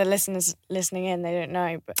 obviously for the listeners listening in, they don't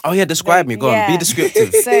know, but describe me. Go on, be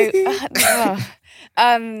descriptive.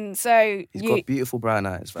 So He's got beautiful brown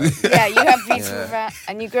eyes, right? Yeah, you have beautiful brown,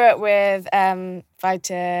 and you grew up with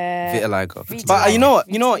vitiligo. But you know what?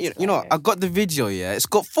 I got the video. Yeah, it's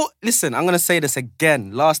got foot. Listen, I'm gonna say this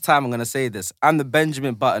again. Last time I'm gonna say this. I'm the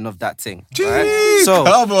Benjamin Button of that thing. Right? So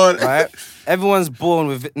come on, right? Everyone's born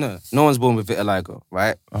with no one's born with vitiligo,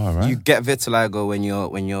 right? All right. You get vitiligo when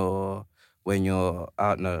you're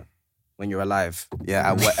alive,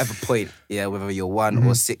 at whatever point, whether you're 1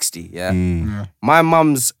 or 60, My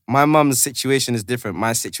mum's situation is different.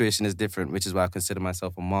 My situation is different, which is why I consider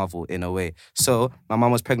myself a marvel in a way. So my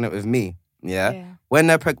mum was pregnant with me,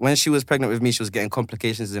 When she was pregnant with me, she was getting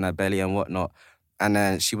complications in her belly and whatnot. And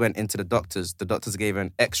then she went into the doctors. The doctors gave her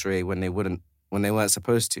an X-ray when they weren't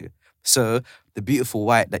supposed to. So the beautiful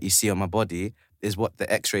white that you see on my body is what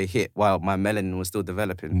the X-ray hit while my melanin was still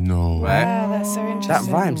developing. No. Right? Wow, that's so interesting.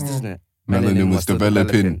 That rhymes, doesn't it? Melanin was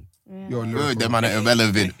developing. You're that man ain't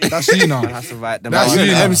irrelevant. That's you now. That's right. That's You're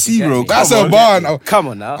you an now. MC, bro. That's Come a on. bar. No. Come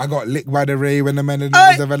on now. I got licked by the ray when the melanin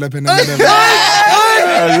was developing.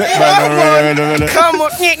 Come on.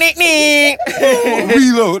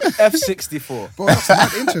 Reload. F64. Bro, that's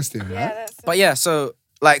not interesting, right? But so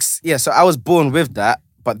I was born with that.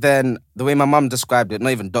 But then the way my mum described it,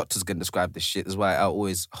 not even doctors can describe this shit. Is why I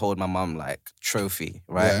always hold my mum like trophy,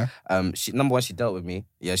 right? Yeah. She number one, she dealt with me.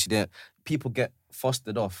 Yeah, she didn't. People get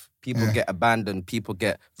fostered off. People get abandoned. People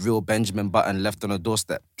get real Benjamin Button left on a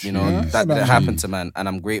doorstep. You know, that didn't happen to man, and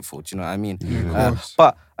I'm grateful. Do you know what I mean? Yeah,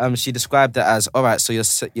 but she described it as, all right, so your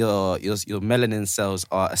melanin cells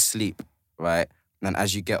are asleep, right? And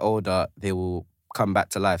as you get older, they will come back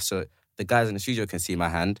to life. So the guys in the studio can see my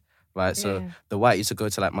hand, right? So the white used to go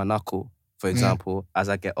to like my knuckle, for example. As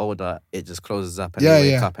I get older, it just closes up and I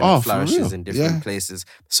wake up and it flourishes in different places.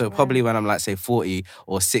 So probably when I'm like, say, 40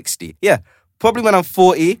 or 60. Yeah, probably when I'm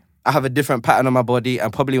 40, I have a different pattern on my body,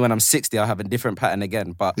 and probably when I'm 60, I'll have a different pattern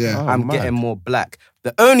again. But I'm getting more black.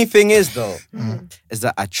 The only thing is, though, is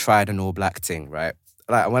that I tried an all black thing, right?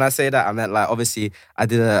 Like, when I say that, I meant, like, obviously, I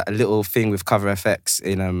did a little thing with Cover FX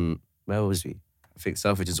in, where was we? I think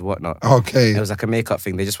Selfridges or whatnot. Okay. It was like a makeup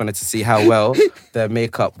thing. They just wanted to see how well their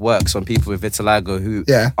makeup works on people with vitiligo who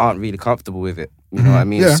aren't really comfortable with it. You know what I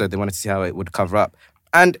mean? So they wanted to see how it would cover up.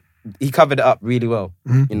 And he covered it up really well.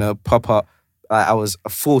 You know, proper. I was a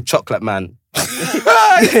full chocolate man. If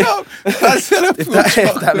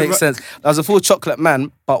that makes sense. I was a full chocolate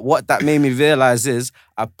man, but what that made me realise is,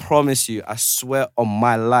 I promise you, I swear on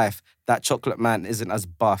my life, that chocolate man isn't as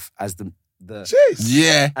buff as the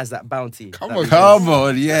as that bounty. Come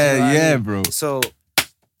on, yeah, bro. So it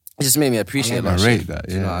just made me appreciate I rate that,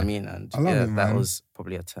 You know what I mean? And I love it, that man. was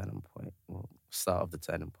probably a turning point, well, start of the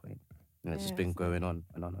turning point. And it's just been going on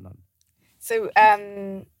and on and on. So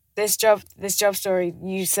this job story,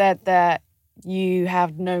 you said that you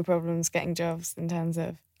have no problems getting jobs in terms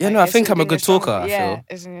of... Yeah, no, I think I'm a good talker, I Yeah, feel.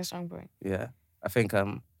 isn't your strong point. Yeah, I think,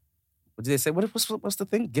 what did they say? What's the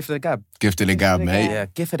thing? Gift of the gab. Gift of the gab, mate. Yeah,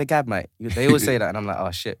 gift of the gab, mate. They always say that, and I'm like,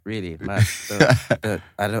 oh shit, really, man.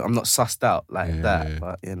 I'm not sussed out like that,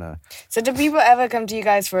 but you know. So do people ever come to you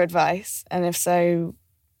guys for advice? And if so,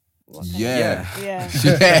 what kind of- Yeah.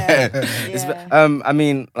 I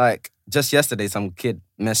mean, like, just yesterday, some kid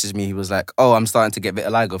messaged me. He was like, "Oh, I'm starting to get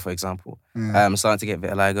vitiligo, for example. I'm starting to get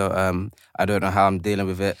vitiligo. I don't know how I'm dealing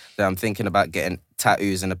with it. Then I'm thinking about getting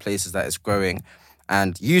tattoos in the places that it's growing."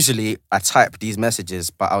 And usually I type these messages,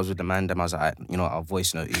 but I was with the man, I was like, you know what, I'll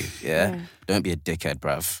voice note you, yeah? Don't be a dickhead,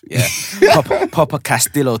 bruv, yeah? Papa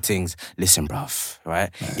Castillo things. Listen, bruv, right?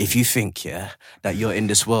 If you think, that you're in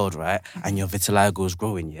this world, right, and your vitiligo is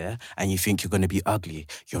growing, and you think you're going to be ugly,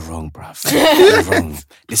 you're wrong, bruv. You're wrong.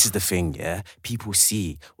 This is the thing, People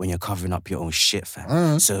see when you're covering up your own shit,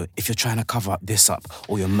 fam. So if you're trying to cover up this up,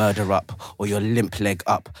 or your murder up, or your limp leg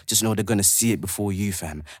up, just know they're going to see it before you,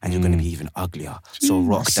 fam, and you're going to be even uglier. So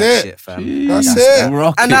rock That's that it. shit, fam. That's it.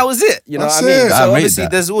 Rock And it. that was it. You know That's what I mean? it. So I rate obviously,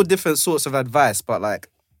 that. there's all different sorts of advice, but like,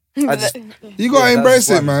 I just You gotta Yeah, embrace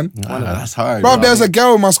that's it, man. That's hard. Bro, there was a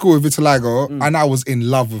girl in my school with vitiligo, and I was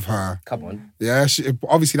in love with her. come on. Yeah,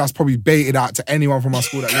 obviously that's probably baited out to anyone from our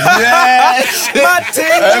school that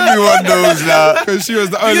Everyone knows that. because she was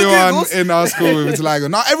the only one in our school with vitiligo.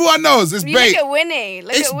 Now everyone knows it's You bait. look at Winnie.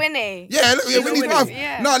 Look It's- at Winnie. Yeah, look, Winnie's wife.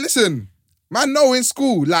 Yeah. No, listen. Man know in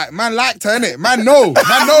school, like, man liked her, innit? Man know who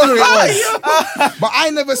it was. But I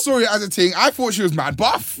never saw it as a thing. I thought she was mad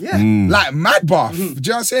buff. Yeah. Like, mad buff. Do you know what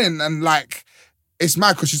I'm saying? And, like, it's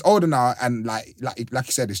mad because she's older now and, like you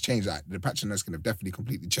said, it's changed. Like, the patch on her skin have definitely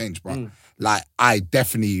completely changed. But, like, I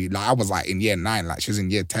was, like, in year 9. Like, she was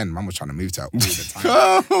in year 10. Man was trying to move to her all the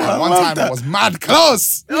time. And one time I was mad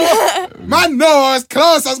close. Man, no, I was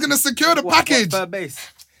close. I was going to secure the package. Third base.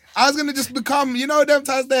 I was gonna just become, you know, them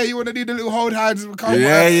times there, you wanna do the little hold hands, become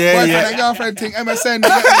Yeah. boyfriend and girlfriend thing, MSN, you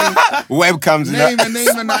get me? Webcams and Name that. and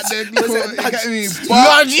that there, you get me?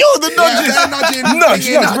 Nudge, yo, the nudges. Yeah, nudging, Nudge,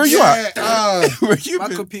 thinking, where you at? Where you My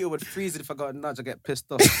been? computer would freeze it if I got a nudge. I get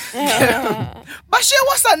pissed off. But shit,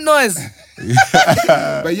 what's that noise?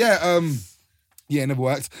 But yeah, it never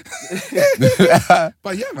worked.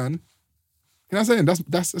 But yeah, man. You know what I'm saying?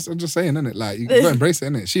 That's I'm just saying, innit? Like, you gotta embrace it,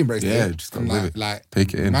 innit? She embraced Yeah, it. just gotta And live it. Like,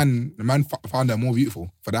 Take it in. the man found her more beautiful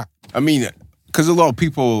for that. I mean, because a lot of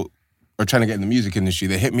people are trying to get in the music industry.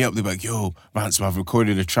 They hit me up. They're like, "Yo, Ransom, I've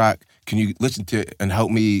recorded a track. Can you listen to it and help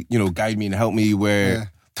me? You know, guide me and help me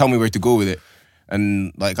tell me where to go with it."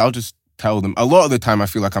 And like, I'll just tell them. A lot of the time, I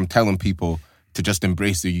feel like I'm telling people to just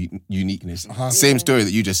embrace their uniqueness. Same story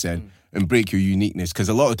that you just said. Embrace your uniqueness, because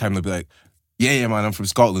a lot of the time they'll be like, yeah, man, I'm from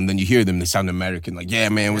Scotland. Then you hear them, they sound American. Like, yeah,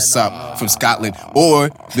 man, what's up? From Scotland. Or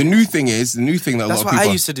the new thing that a That's lot of what people...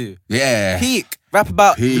 I used to do. Yeah. Peak. Rap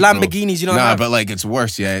about Peak, bro. Lamborghinis, you know what I Nah, mean? but like, it's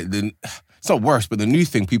worse, yeah. It's not worse, but the new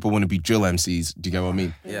thing, people want to be drill MCs. Do you get what I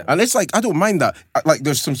mean? Yeah. And it's like, I don't mind that. Like,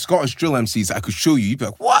 there's some Scottish drill MCs that I could show you. You'd be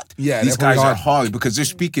like, what? Yeah, These they're guys are hard. hard because they're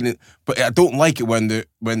speaking it. But I don't like it when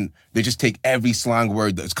they just take every slang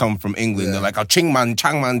word that's come from England. They're like, oh, ching man,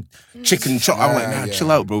 chicken chop. I'm like, nah, chill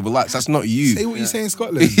out, bro, relax. That's not you. Say what you say in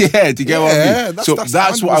Scotland. Yeah, do you get what I Yeah, mean? that's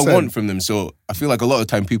That's what I 100%. want from them. So I feel like a lot of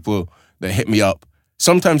time people that hit me up,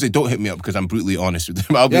 sometimes they don't hit me up because I'm brutally honest with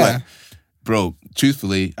them. I'll be like, bro,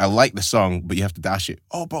 truthfully, I like the song, but you have to dash it.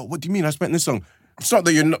 Oh, but what do you mean? I spent this song. It's not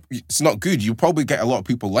that it's not good. You probably get a lot of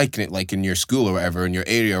people liking it, like in your school or whatever, in your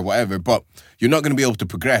area or whatever, but you're not going to be able to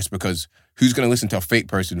progress because who's going to listen to a fake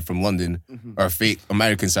person from London or a fake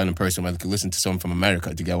American sounding person when they can listen to someone from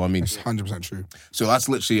America? Do you get what I mean? It's 100% true. So that's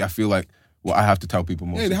literally, I feel like, what I have to tell people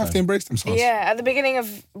most Yeah, of they the have time. to embrace themselves. Yeah, at the beginning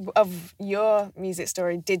of your music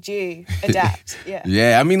story, did you adapt? Yeah.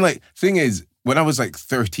 Yeah, I mean, like, thing is, when I was like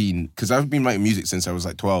 13, because I've been writing music since I was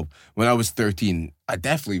like 12, when I was 13, I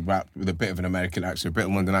definitely rapped with a bit of an American accent, a bit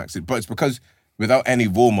of London accent, but it's because without any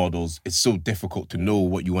role models, it's so difficult to know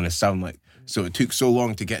what you want to sound like. So it took so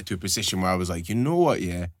long to get to a position where I was like, you know what,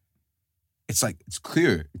 yeah, it's like, it's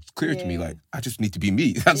clear to me, like, I just need to be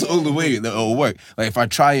me. That's the only way that it'll work. Like, if I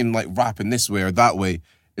try and like rap in this way or that way,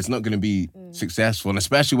 it's not going to be successful. And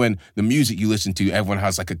especially when the music you listen to, everyone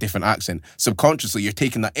has like a different accent. Subconsciously, you're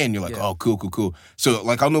taking that in. You're like, oh, cool. So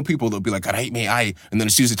like, I know people that'll be like, I hate me, and then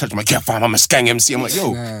as soon as they touch, I'm like, yeah, fam, I'm a skang MC. I'm like,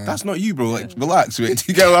 yo, that's not you, bro. Like, relax, mate.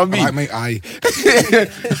 You get what I mean? Like, mate, I.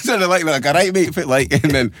 So they're like, I right, mate, fit like,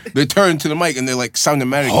 and then they turn to the mic and they're like, sound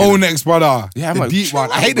American. Oh, next brother. Yeah, I'm the like, deep one.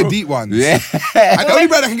 I hate the deep ones. Yeah. And the only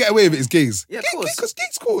brother that can get away with it is Gigs. Yeah, of course. Because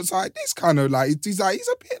Gigs calls like this kind of like, he's a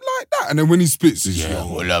bit like that. And then when he spits, he's Yeah,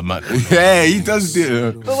 hold up, man. Yeah, he does do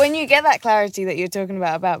it. But when you get that clarity that you're talking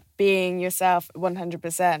about being yourself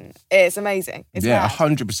 100%, it's amazing. It's Yeah, mad.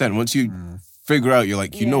 100%. Once you figure out, you're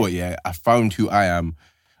like, you know what, yeah, I found who I am.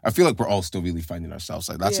 I feel like we're all still really finding ourselves.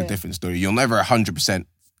 Like, that's a different story. You'll never 100%,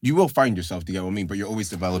 you will find yourself, do you get what I mean? But you're always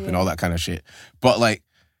developing all that kind of shit. But like,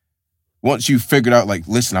 once you figured out, like,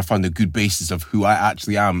 listen, I found a good basis of who I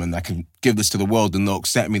actually am and I can give this to the world and they'll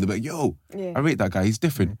accept me. They'll be like, yo, I rate that guy. He's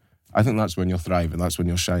different. I think that's when you'll thrive and that's when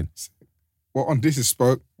you'll shine. Well, on This Is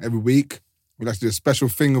Spoke, every week, we like to do a special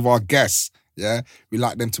thing with our guests. Yeah, we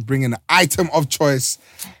like them to bring in an item of choice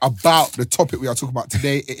about the topic we are talking about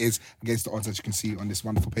today. It is against the odds, as you can see on this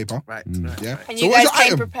wonderful paper. Right. Yeah. And So you what's guys your came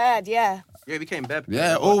item? prepared, yeah. Yeah, we came bare.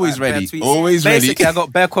 Yeah, always bare ready. tweets. Always ready. Basically, I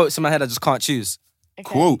got bare quotes in my head. I just can't choose. Okay.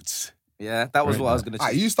 Quotes. Yeah, that was what I was gonna choose.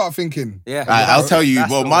 Alright, you start thinking. Yeah. I'll tell you.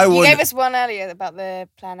 That's Well, the my one. You one. gave us one earlier about the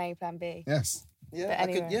plan A, plan B. Yes. Yeah, But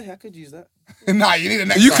anyway. I could use that. Nah, you need a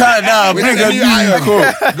next You one. can't now. We Bring need a new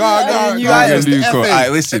quote. Go, go, Bring go. a It's new the quote. FA. All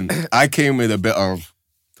right, listen. I came with a bit of.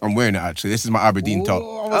 I'm wearing it actually. This is my Aberdeen top.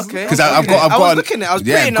 Okay. Because I've got. I was looking at it. I was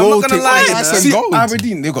pretty. I'm not gold gonna tick. lie. Nice and See, gold.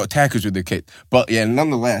 Aberdeen, they've got tackers with the kit. But yeah,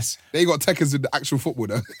 nonetheless. They got Tekkers with the actual football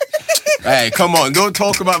though. Hey, come on. Don't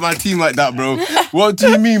talk about my team like that, bro. What do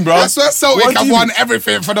you mean, bro? I swear Celtic What do have you won mean?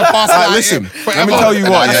 everything for the past Alright, like, listen, forever. let me tell you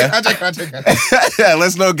what, yeah. I take it. Yeah,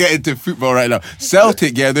 let's not get into football right now.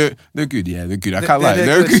 Celtic, yeah, they're good. Yeah, they're good. I can't lie.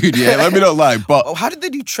 they're They're good. Yeah, let me not lie. But Oh, how did they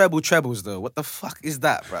do trebles though? What the fuck is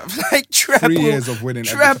that, bro? Like treble. 3 years of winning.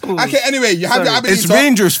 Trebles. everything. Okay, anyway, you have the Sorry. Aberdeen it's top.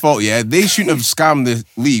 Rangers' fault, yeah. They shouldn't have scammed the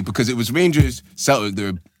league because it was Rangers, Celtic, they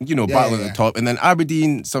were, battling yeah. at the top. And then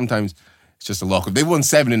Aberdeen, sometimes it's just a lock-up. They won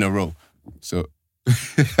 7 in a row. So,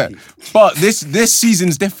 but this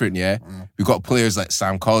season's different, yeah. We've got players like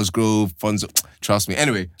Sam Cosgrove, Funzo. Trust me.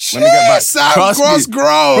 Anyway, let me get back. Sam Trust me.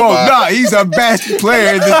 Cosgrove. Bro, nah, he's the best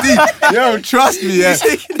player in the team. Yo, trust me, yeah.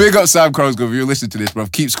 Big up Sam Cosgrove. If you listen to this, bro,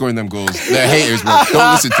 keep scoring them goals. They're haters, bro.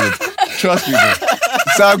 Don't listen to them. Trust me, bro.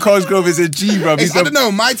 Sam Cosgrove is a G, bro. He's I don't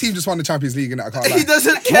know. My team just won the Champions League, and I can't lie. He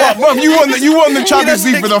doesn't care. What, bro? You won the Champions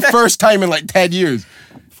League for the first time in like 10 years.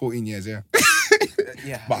 14 years, yeah.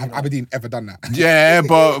 Yeah. But have Aberdeen ever done that? Yeah,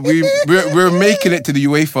 but we're making it to the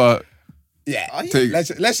UEFA. Yeah. To-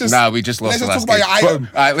 Let's just. Nah, we just lost Let's the just last talk about game. your item.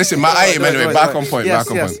 But, all right, listen, my item anyway. wait, Back wait. on point. Yes,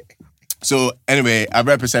 back on yes. point. So anyway, I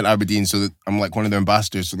represent Aberdeen, so that I'm like one of their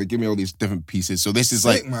ambassadors. So they give me all these different pieces. So this is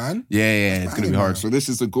Sick, like, man. yeah, it's gonna be hard. man. So this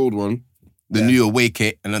is the gold one, the new away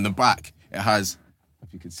kit, and on the back it has,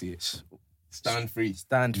 if you can see it, stand free.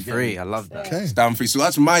 Stand You get free. me? I love that. Okay. Stand free. So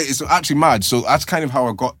that's it's actually mad. So that's kind of how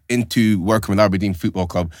I got into working with Aberdeen Football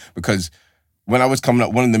Club, because when I was coming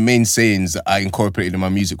up, one of the main sayings that I incorporated in my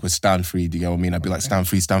music was stand free. Do you know what I mean? I'd be like, stand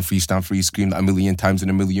free, stand free, stand free, scream that a million times in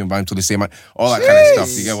a million rhymes till the same, all that kind of stuff.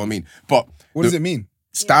 Do you get what I mean? But What does it mean?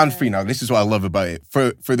 stand free now, this is what I love about it.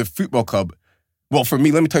 For the football club, well, for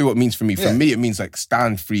me, let me tell you what it means for me. For Yeah. me, it means like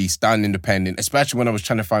stand free, stand independent, especially when I was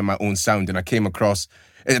trying to find my own sound and I came across,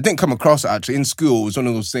 I didn't come across it actually. In school, it was one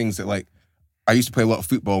of those things that like, I used to play a lot of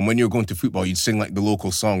football, and when you were going to football, you'd sing like the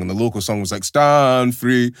local song, and the local song was like, stand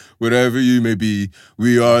free, wherever you may be.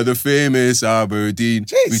 We are the famous Aberdeen.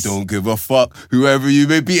 Jeez. We don't give a fuck, whoever you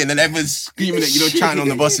may be. And then everyone's screaming it, chanting on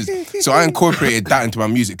the buses. So I incorporated that into my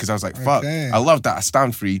music because I was like, fuck, Okay. I love that. I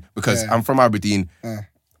stand free because Yeah. I'm from Aberdeen.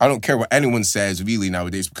 I don't care what anyone says really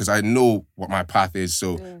nowadays because I know what my path is.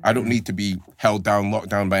 So I don't need to be held down, locked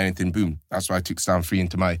down by anything. Boom. That's why I took stand free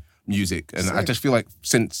into my music. And I just feel like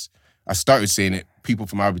since I started saying it, people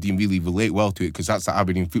from Aberdeen really relate well to it because that's the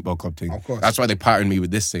Aberdeen Football Club thing. Of course. That's why they patterned me with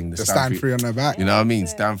this thing. The stand free on the back. You know what I mean?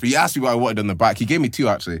 Stand free. He asked me what I wanted on the back. He gave me two,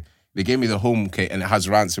 actually. They gave me the home kit and it has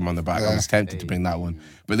Ransom on the back. I was tempted to bring that one.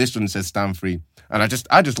 But this one says stand free. And I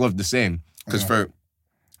just love the same. Because for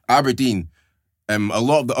Aberdeen, a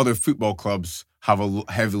lot of the other football clubs have a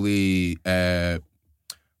heavily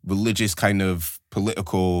religious kind of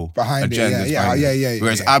political Behind it, agendas. yeah.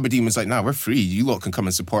 Whereas Aberdeen was like, nah, we're free. You lot can come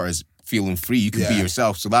and support us feeling free. You can be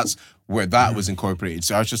yourself. So that's where that was incorporated.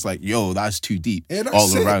 So I was just like, yo, that's too deep all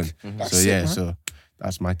sick. around. That's So sick, yeah, man. so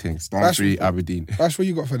that's my thing. Stand free, Aberdeen. That's what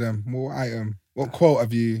you got for them. What item? What quote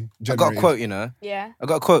have you I generated? got a quote, you know. Yeah. I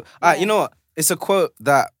got a quote. You know what? It's a quote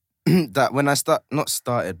that that when I not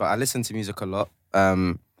started, but I listened to music a lot.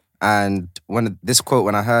 And when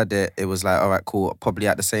I heard it, it was like, all right, cool. Probably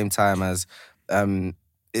at the same time as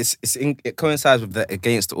it coincides with the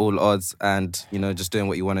against all odds and, you know, just doing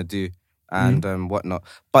what you want to do and whatnot.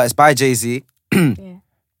 But it's by Jay-Z. Yeah.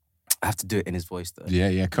 I have to do it in his voice though.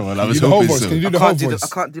 Yeah, come on. I Can was you do the whole hoping voice? so. Can you do the I whole can't do voice? I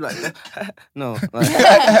can't do like no.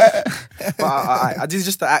 But I do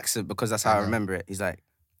just the accent because that's how I remember it. He's like,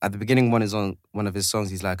 at the beginning, one of his songs.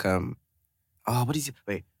 He's like, what is it?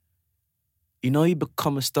 Wait, you know you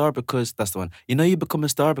become a star because that's the one. You know you become a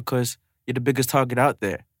star because you're the biggest target out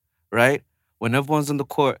there, right? When everyone's on the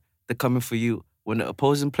court, they're coming for you. When the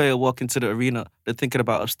opposing player walk into the arena, they're thinking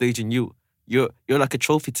about upstaging you. You're like a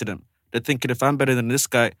trophy to them. They're thinking if I'm better than this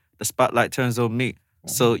guy, the spotlight turns on me.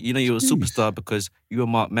 So you know you're a superstar because you're a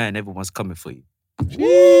marked man. Everyone's coming for you.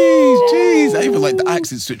 Jeez. I even like the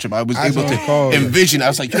accent switch up. I was able to cold. envision. I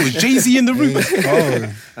was like, yo, is Jay-Z in the room?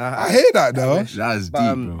 I hear that though. That's deep,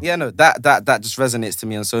 bro. Yeah, no, that just resonates to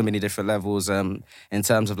me on so many different levels. In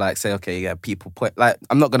terms of like, say, okay, yeah, people put like,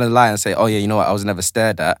 I'm not gonna lie and say, oh yeah, you know what, I was never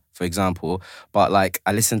stared at, for example. But like,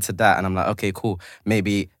 I listened to that and I'm like, okay, cool.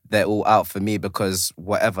 Maybe they're all out for me because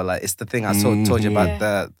whatever. Like, it's the thing I told you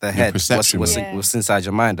about the head. perception, What's inside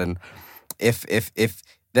your mind, and if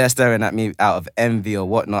they're staring at me out of envy or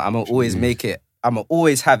whatnot, I'm gonna always make it. I'm gonna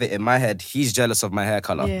always have it in my head. He's jealous of my hair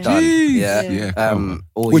color. Yeah. Done. Yeah.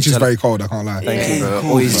 Or Which he's is jealous- very cold, I can't lie. Thank you, bro.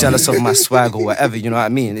 Or he's jealous of my swag or whatever. You know what I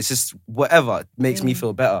mean? It's just whatever makes me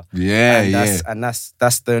feel better. And that's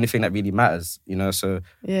the only thing that really matters. You know. So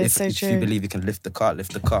it's so if true. you believe you can lift the car,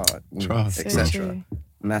 Trust. So etc. true.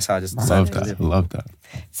 And that's how I just Love decided to that. live. Love that.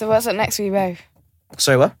 So what's up next for you both?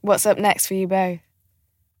 Sorry, what? What's up next for you both?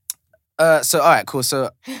 So all right, cool.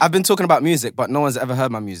 So I've been talking about music, but no one's ever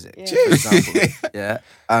heard my music. Yeah. For example. Yeah.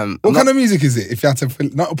 What kind of music is it? If you had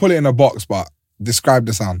to not put it in a box, but describe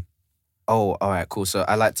the sound. Oh, all right, cool. So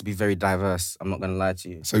I like to be very diverse. I'm not gonna lie to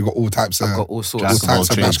you. So you got all types of. I've got all sorts. Jack of all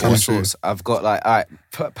trades, All all sorts. I've got like, all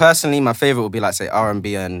right. Personally, my favorite would be like say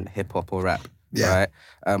R&B and hip hop or rap. Yeah.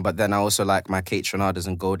 Right. But then I also like my Kate Tronadas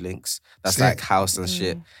and Gold Links. That's Sick. like house and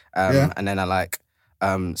shit. Yeah. And then I like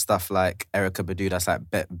stuff like Erykah Badu. That's like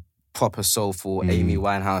proper soulful Amy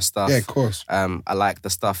Winehouse stuff. Yeah, of course. I like the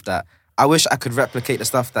stuff that I wish I could replicate the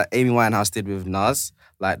stuff that Amy Winehouse did with Nas,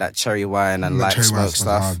 like that Cherry Wine and The Light Cherry Smoke Wine's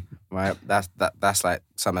stuff. hard. Right, that's like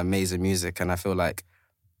some amazing music, and I feel like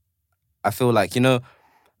you know,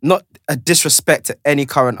 not a disrespect to any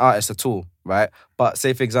current artist at all, right? But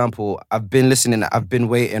say for example, I've been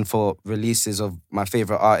waiting for releases of my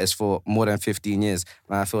favorite artists for more than 15 years,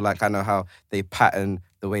 and I feel like I know how they pattern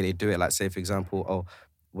the way they do it. Like say for example, oh,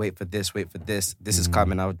 wait for this, this is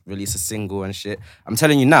coming, I'll release a single and shit. I'm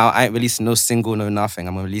telling you now, I ain't releasing no single, no nothing.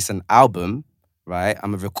 I'm gonna release an album, right?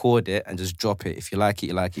 I'm gonna record it and just drop it. If you like it,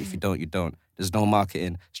 you like it. If you don't, you don't. There's no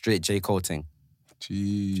marketing. Straight J. Cole thing.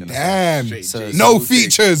 Jeez. Damn. So- No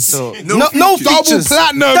features. So No Double features.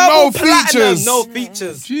 platinum. No Double platinum, features. no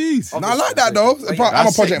features. Jeez. No, I like that though. But yeah, I'm a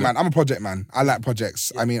that's project sick, man. I'm a project man. I like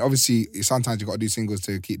projects. I mean, obviously, sometimes you got to do singles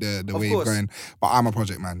to keep the wave course. going. But I'm a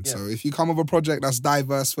project man. So if you come with a project that's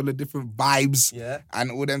diverse, full of different vibes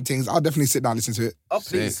and all them things, I'll definitely sit down and listen to it. Oh,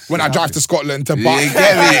 please. When I drive to Scotland to You buy. get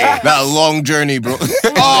me? That long journey, bro.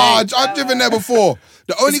 Oh, I've driven there before.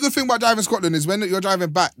 The only good thing about driving Scotland is when you're driving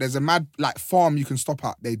back, there's a mad like farm you can stop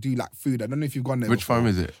at. They do like food. I don't know if you've gone there. Which before. farm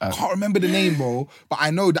is it? I can't remember the name, bro, but I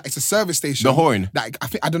know that it's a service station. The Horn? That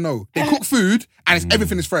I don't know. They cook food and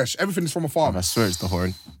everything is fresh. Everything is from a farm. I swear it's the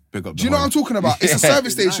Horn. Big up. Do you know what I'm talking about? It's a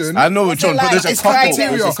service station. I know which one, but there's a It's couple.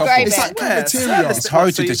 cafeteria. There's a couple. It's like cafeteria. It's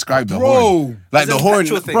hard to describe the Bro. Horn. Like the Is it a Horn,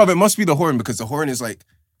 petrol thing? bro. It must be the Horn because the Horn is like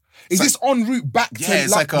Is this en route back Yeah, to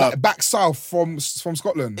it's like a- back south from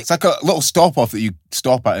Scotland? it's like a little stop off that you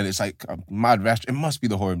stop at, and it's like a mad restaurant. It must be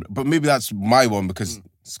the Horn, but maybe that's my one because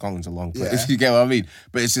Scotland's a long place. Yeah. You get what I mean?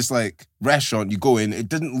 But it's just like restaurant. You go in, it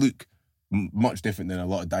doesn't look much different than a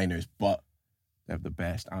lot of diners, but They have the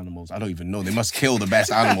best animals. I don't even know. They must kill the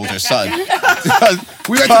best animals or something. We went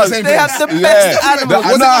to the same They place. have the best animals.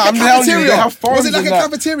 Was it like I'm a telling you, they cafeteria? have farms Was it like and a that.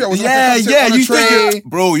 cafeteria? Was it Yeah, like a yeah. on a You tray, think,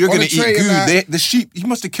 bro, you're on gonna a eat tray and that? goo. The sheep. You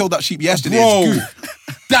must have killed that sheep yesterday. Bro, It's goo.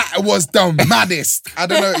 that was the maddest. I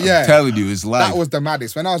don't know. Yeah, I'm telling you, it's life. that was the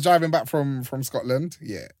maddest. When I was driving back from Scotland,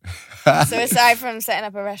 yeah. So aside from setting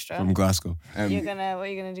up a restaurant, from Glasgow. what are you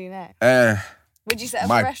gonna do next? Would you set up a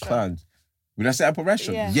My restaurant? plans. Would I set up a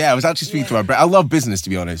restaurant? Yeah. Yeah, I was actually speaking to my brother. I love business, to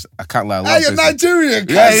be honest. I can't lie. I love Hey, you're business. Nigerian.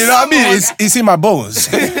 Yeah, cuz. you know what I mean? It's in my bones.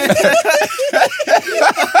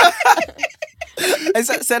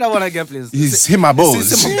 Say that one again, please. It's in my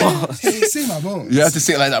bones. It's in my balls. You see my bones. You have to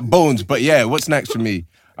say it like that, bones. But yeah, what's next for me?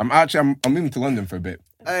 I'm moving to London for a bit.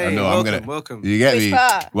 Hey, I know. welcome. You get Which me?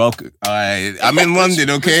 part? Welcome. I'm in London.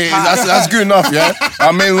 Okay, that's good enough. Yeah,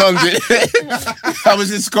 I'm in London. I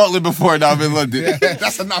was in Scotland before. Now I'm in London. Yeah,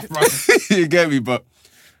 that's enough, bro. You get me? But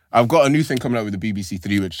I've got a new thing coming out with the BBC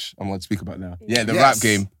Three, which I'm going to speak about now. Yeah, the Yes. rap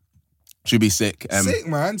game should be sick. Sick,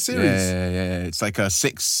 man. Yeah, Serious. yeah. It's like a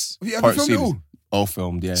 6 Have you part filmed it series. all? All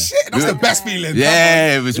filmed, yeah. Shit, that's the best feeling.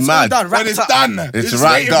 Yeah, it was mad. When it's done. It's just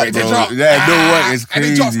wrapped waiting for up, it to bro. drop. Yeah, no work. It's And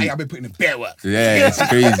it drops. crazy. Hey, I've been putting in bare work. Yeah, it's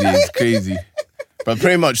crazy. It's crazy. But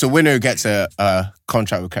pretty much the winner gets a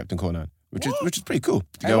contract with Captain Conan, which is pretty cool. Do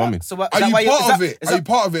you get what I mean? So what, Are you part of it? Are you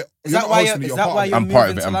part of it? Is You're that not why you're? hosting it, Is you're that part why of it. you're I'm part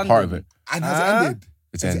of moving it. to I'm London? part of it. And has it ended?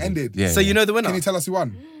 It's Has it ended? Yeah. So you know the winner. Can you tell us who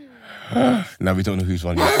won? Now we don't know who's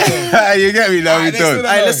won yet. You get me? Now we don't.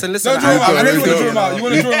 Hey, listen. Don't draw him out. I know you want to draw him out. You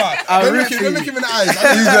want to draw him out. Don't look him in the eyes.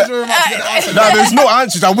 I need to draw him out to get the answer. No, there's no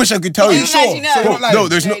answers. I wish I could tell you. Doesn't actually know. So what, like- No,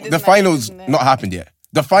 there's No, no. he The doesn't final's actually know. not happened yet.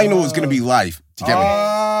 The final is gonna be live. Do you get me?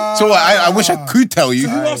 Ah. So I wish I could tell you. So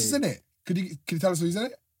who else is in it? Can you tell us who's in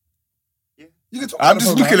it? You can talk I'm about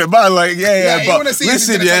just the looking program. at man like, Yeah, you but wanna see if he's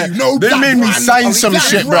listen, gonna yeah, tell you, no, they that made me brand- sign some that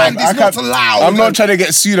shit, bro. brand is I can't. not allowed. I'm not trying to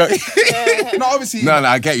get sued. No, obviously. No,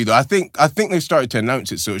 I get you though. I think they've started to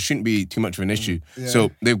announce it, so it shouldn't be too much of an issue. Yeah.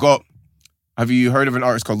 So they've got. Have you heard of an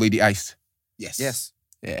artist called Lady Ice? Yes. Yes.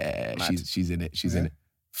 Yeah, Mad. she's in it. She's Yeah. in it.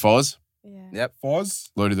 Foz, Yeah. Yep. Foz.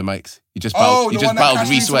 Lord of the Mics. He just Oh, battled. He the just one that battled cashed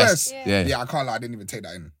Reese Reese West. West. Yeah. Yeah, I can't lie. I didn't even take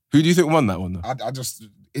that in. Who do you think won that one though? I just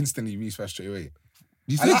instantly Reese West straight away.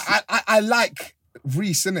 Do you think? I like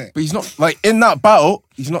Reese, innit? But he's not like in that battle.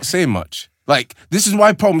 He's not saying much. Like this is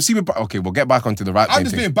my problem. See, okay, we'll get back onto the rap I'm game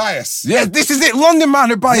just thing. being biased. Yeah, this is it. London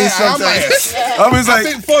man are biased. Yeah, I'm sometimes. biased. I was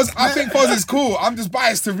like, I think Foz is cool. I'm just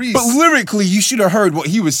biased to Reese. but lyrically, you should have heard what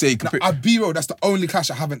he was saying. I'll be real. That's the only clash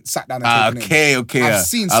I haven't sat down and taken in. Okay. I've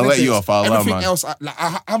seen I'll let you snippets. off. I'll allow Everything man. else,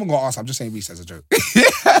 I haven't got to answer. I'm just saying Reese as a joke. But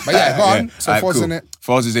yeah, go on. So Alright, Foz cool. in it.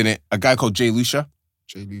 Foz is in it. A guy called Jay Lucia.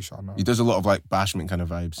 Jay Lucia, I know. He does a lot of like bashment kind of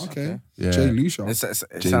vibes. Okay. Yeah. Jay Lucia. It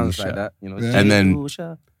Jay sounds Lucia. like that, you know. Yeah. And then-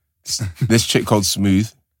 Lucia. This chick called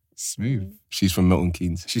Smooth. Smooth. She's from Milton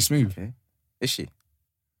Keynes. She's smooth. Is she?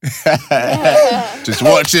 Just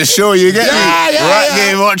watch the show, you get me? Right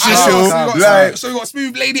game, watch the show. So we got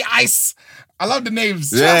Smooth Lady Ice. I love the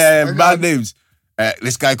names. Yeah, Trust. bad names.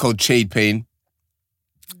 This guy called Chade Payne.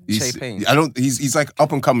 Chade Payne. He's like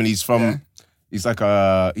up and coming. He's from. Yeah. He's like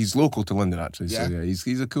he's local to London actually. So Yeah. yeah,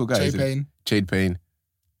 he's a cool guy. Jay isn't he? Payne. Chade Payne.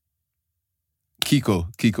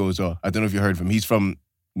 Kiko as well. I don't know if you heard of him. He's from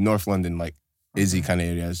North London, like Izzy kind of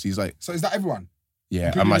areas. He's like, So is that everyone? yeah,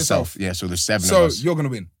 Including and myself. yourself? Yeah, so there's 7 So of us. you're gonna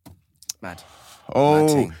win. Mad. Oh,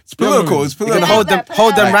 thing. it's political. It's You're gonna political.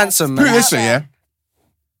 hold them ransom, Put it man. this way, yeah.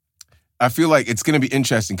 I feel like it's gonna be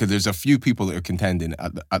interesting because there's a few people that are contending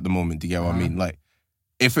at the moment. Do you get what I mean? Like,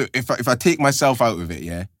 if I take myself out of it,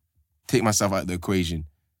 yeah, take myself out of the equation,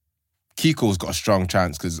 Kiko's got a strong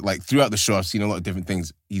chance because like throughout the show I've seen a lot of different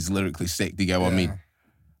things. He's lyrically sick. Do you get what I mean?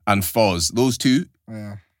 And Foz, those two,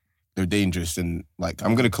 Yeah. they're dangerous, and like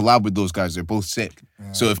I'm gonna collab with those guys. They're both sick.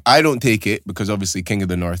 So if I don't take it, because obviously King of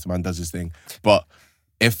the North man does his thing, but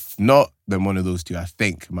if not, then one of those two, I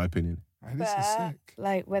think, in my opinion. Hey, this is But, sick.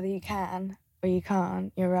 like, whether you can or you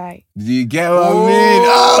can't, you're right. Do you get what I mean?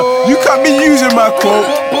 Oh, you can't be using my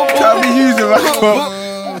quote. Can't be using my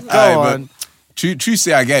quote. Aye, on. but true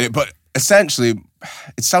say I get it, but essentially,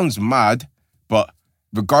 it sounds mad, but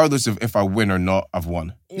regardless of if I win or not, I've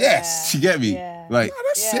won. Yes. You get me? Yeah. Like,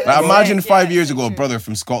 that's sick. like, imagine Yeah, 5 yeah, years ago, a true. brother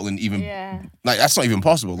from Scotland even, Yeah. like, that's not even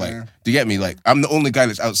possible. Like, do you get me? Like, I'm the only guy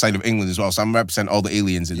that's outside of England as well, so I'm representing all the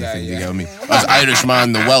aliens in the Yeah, thing. yeah. You get what I mean? As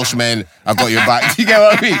Irishman, the Welshman, I got your back. Do you get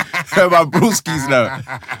what I mean? My broskies now.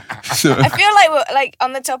 So, I feel like we're like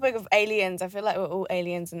on the topic of aliens. I feel like we're all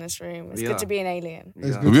aliens in this room. It's We good are. to be an alien.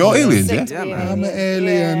 It's are good we to all be- aliens, Sick yeah? to Yeah, be man. I'm an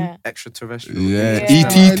alien. Yeah. Extraterrestrial. Yeah, Yeah.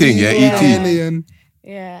 ET thing, yeah, I'm an ET. alien.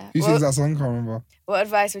 Yeah. Who sings that song? Can't remember. What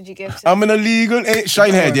advice would you give to I'm an illegal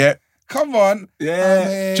Shinehead, yeah. Come on.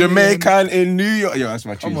 Yeah. Jamaican in New York. Yo, that's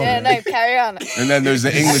my tune. Yeah, no, carry on. And then there's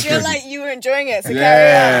the I English feel version. like you were enjoying it, so carry on.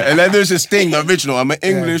 Yeah. And then there's this thing, the original. I'm an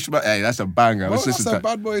English, but hey, that's a banger. Well, that's a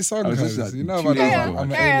bad boy song, cuz. You know about Carry that. on,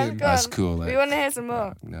 I'm an carry on, alien. go on. That's cool. Like, We want to hear some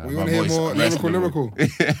more. nah, We my want to hear voice more arrested me. lyrical.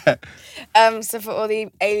 So for all the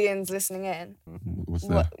aliens listening in, What's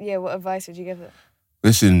that? what advice would you give them?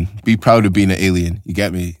 Listen, be proud of being an alien. You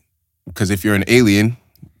get me? Because if you're an alien,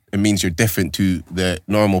 it means you're different to the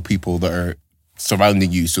normal people that are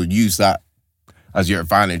surrounding you. So use that as your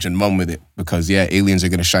advantage and run with it. Because aliens are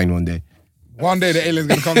gonna shine one day. One day the alien's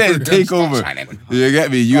gonna come through. Take Start over. shining. You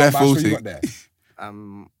get me? Come on, UFO Bash, what you thing. got there?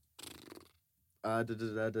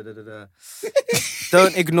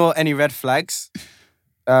 Don't ignore any red flags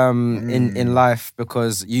in life,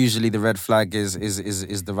 because usually the red flag is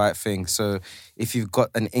the right thing. So if you've got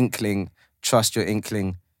an inkling, trust your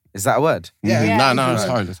inkling. Is that a word? Yeah. No, it's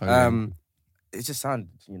hard. It's hard. It just sounds,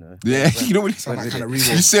 you know. Yeah, you know what it's Sound like kind of You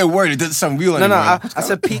real. say a word, it doesn't sound real No, anymore. I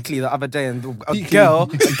said peakly the other day, and a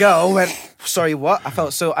girl went, sorry, what? I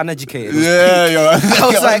felt so uneducated. It was Yeah, yo. I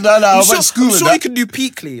was like, no, I I'm went sure, to school I'm with sure that. you could do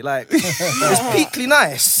peakly. Like, it's peakly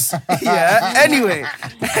nice. Yeah. Anyway,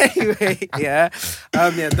 yeah.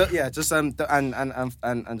 Just and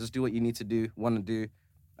just do what you need to do, want to do.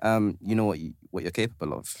 You know what you're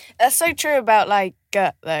capable of. That's so true about like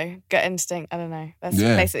gut instinct. I don't know. That's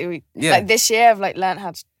Yeah. basically Yeah. like this year I've like learned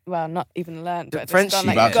how to. Well, not even learned, but Friendship. just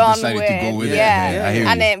You've gone, actually gone decided with, to go with it. yeah. Yeah, I hear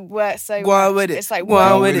And you. it works so Go on well. with it. It's like Go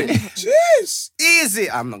on wow. with it. Jeez. Easy.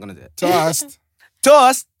 I'm not gonna do it. Toast.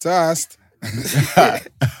 Toast.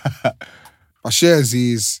 Bashir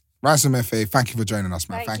Aziz, Ransom FA, thank you for joining us,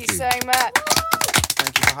 man. Thank you so much.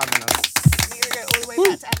 Thank you for having us. You're gonna go all the way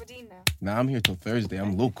back to Aberdeen now. Nah, I'm here till Thursday.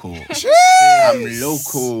 I'm local. I'm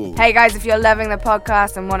local. Hey guys, if you're loving the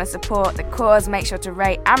podcast and want to support the cause, make sure to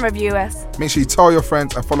rate and review us. Make sure you tell your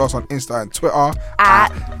friends and follow us on Insta and Twitter At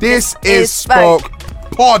This Is Spoke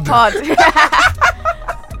Pod.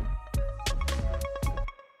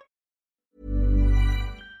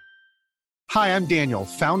 Hi, I'm Daniel,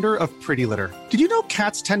 founder of Pretty Litter. Did you know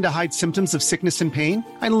cats tend to hide symptoms of sickness and pain?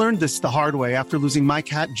 I learned this the hard way after losing my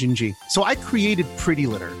cat, Gingy. So I created Pretty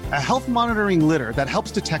Litter, a health monitoring litter that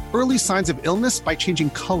helps detect early signs of illness by changing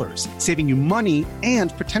colors, saving you money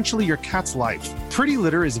and potentially your cat's life. Pretty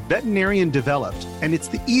Litter is veterinarian developed, and it's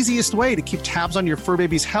the easiest way to keep tabs on your fur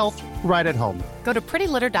baby's health right at home. Go to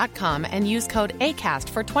prettylitter.com and use code ACAST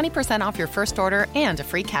for 20% off your first order and a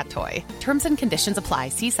free cat toy. Terms and conditions apply.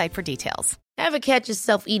 See site for details. Ever catch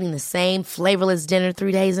yourself eating the same flavorless dinner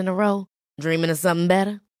 3 days in a row? Dreaming of something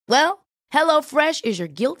better? Well, HelloFresh is your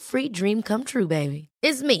guilt-free dream come true, baby.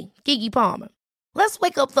 It's me, Keke Palmer. Let's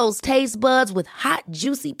wake up those taste buds with hot,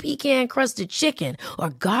 juicy pecan-crusted chicken or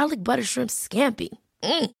garlic butter shrimp scampi.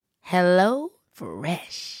 Hello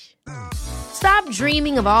Fresh. Stop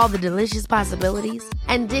dreaming of all the delicious possibilities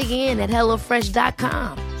and dig in at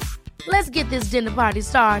HelloFresh.com. Let's get this dinner party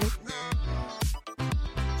started.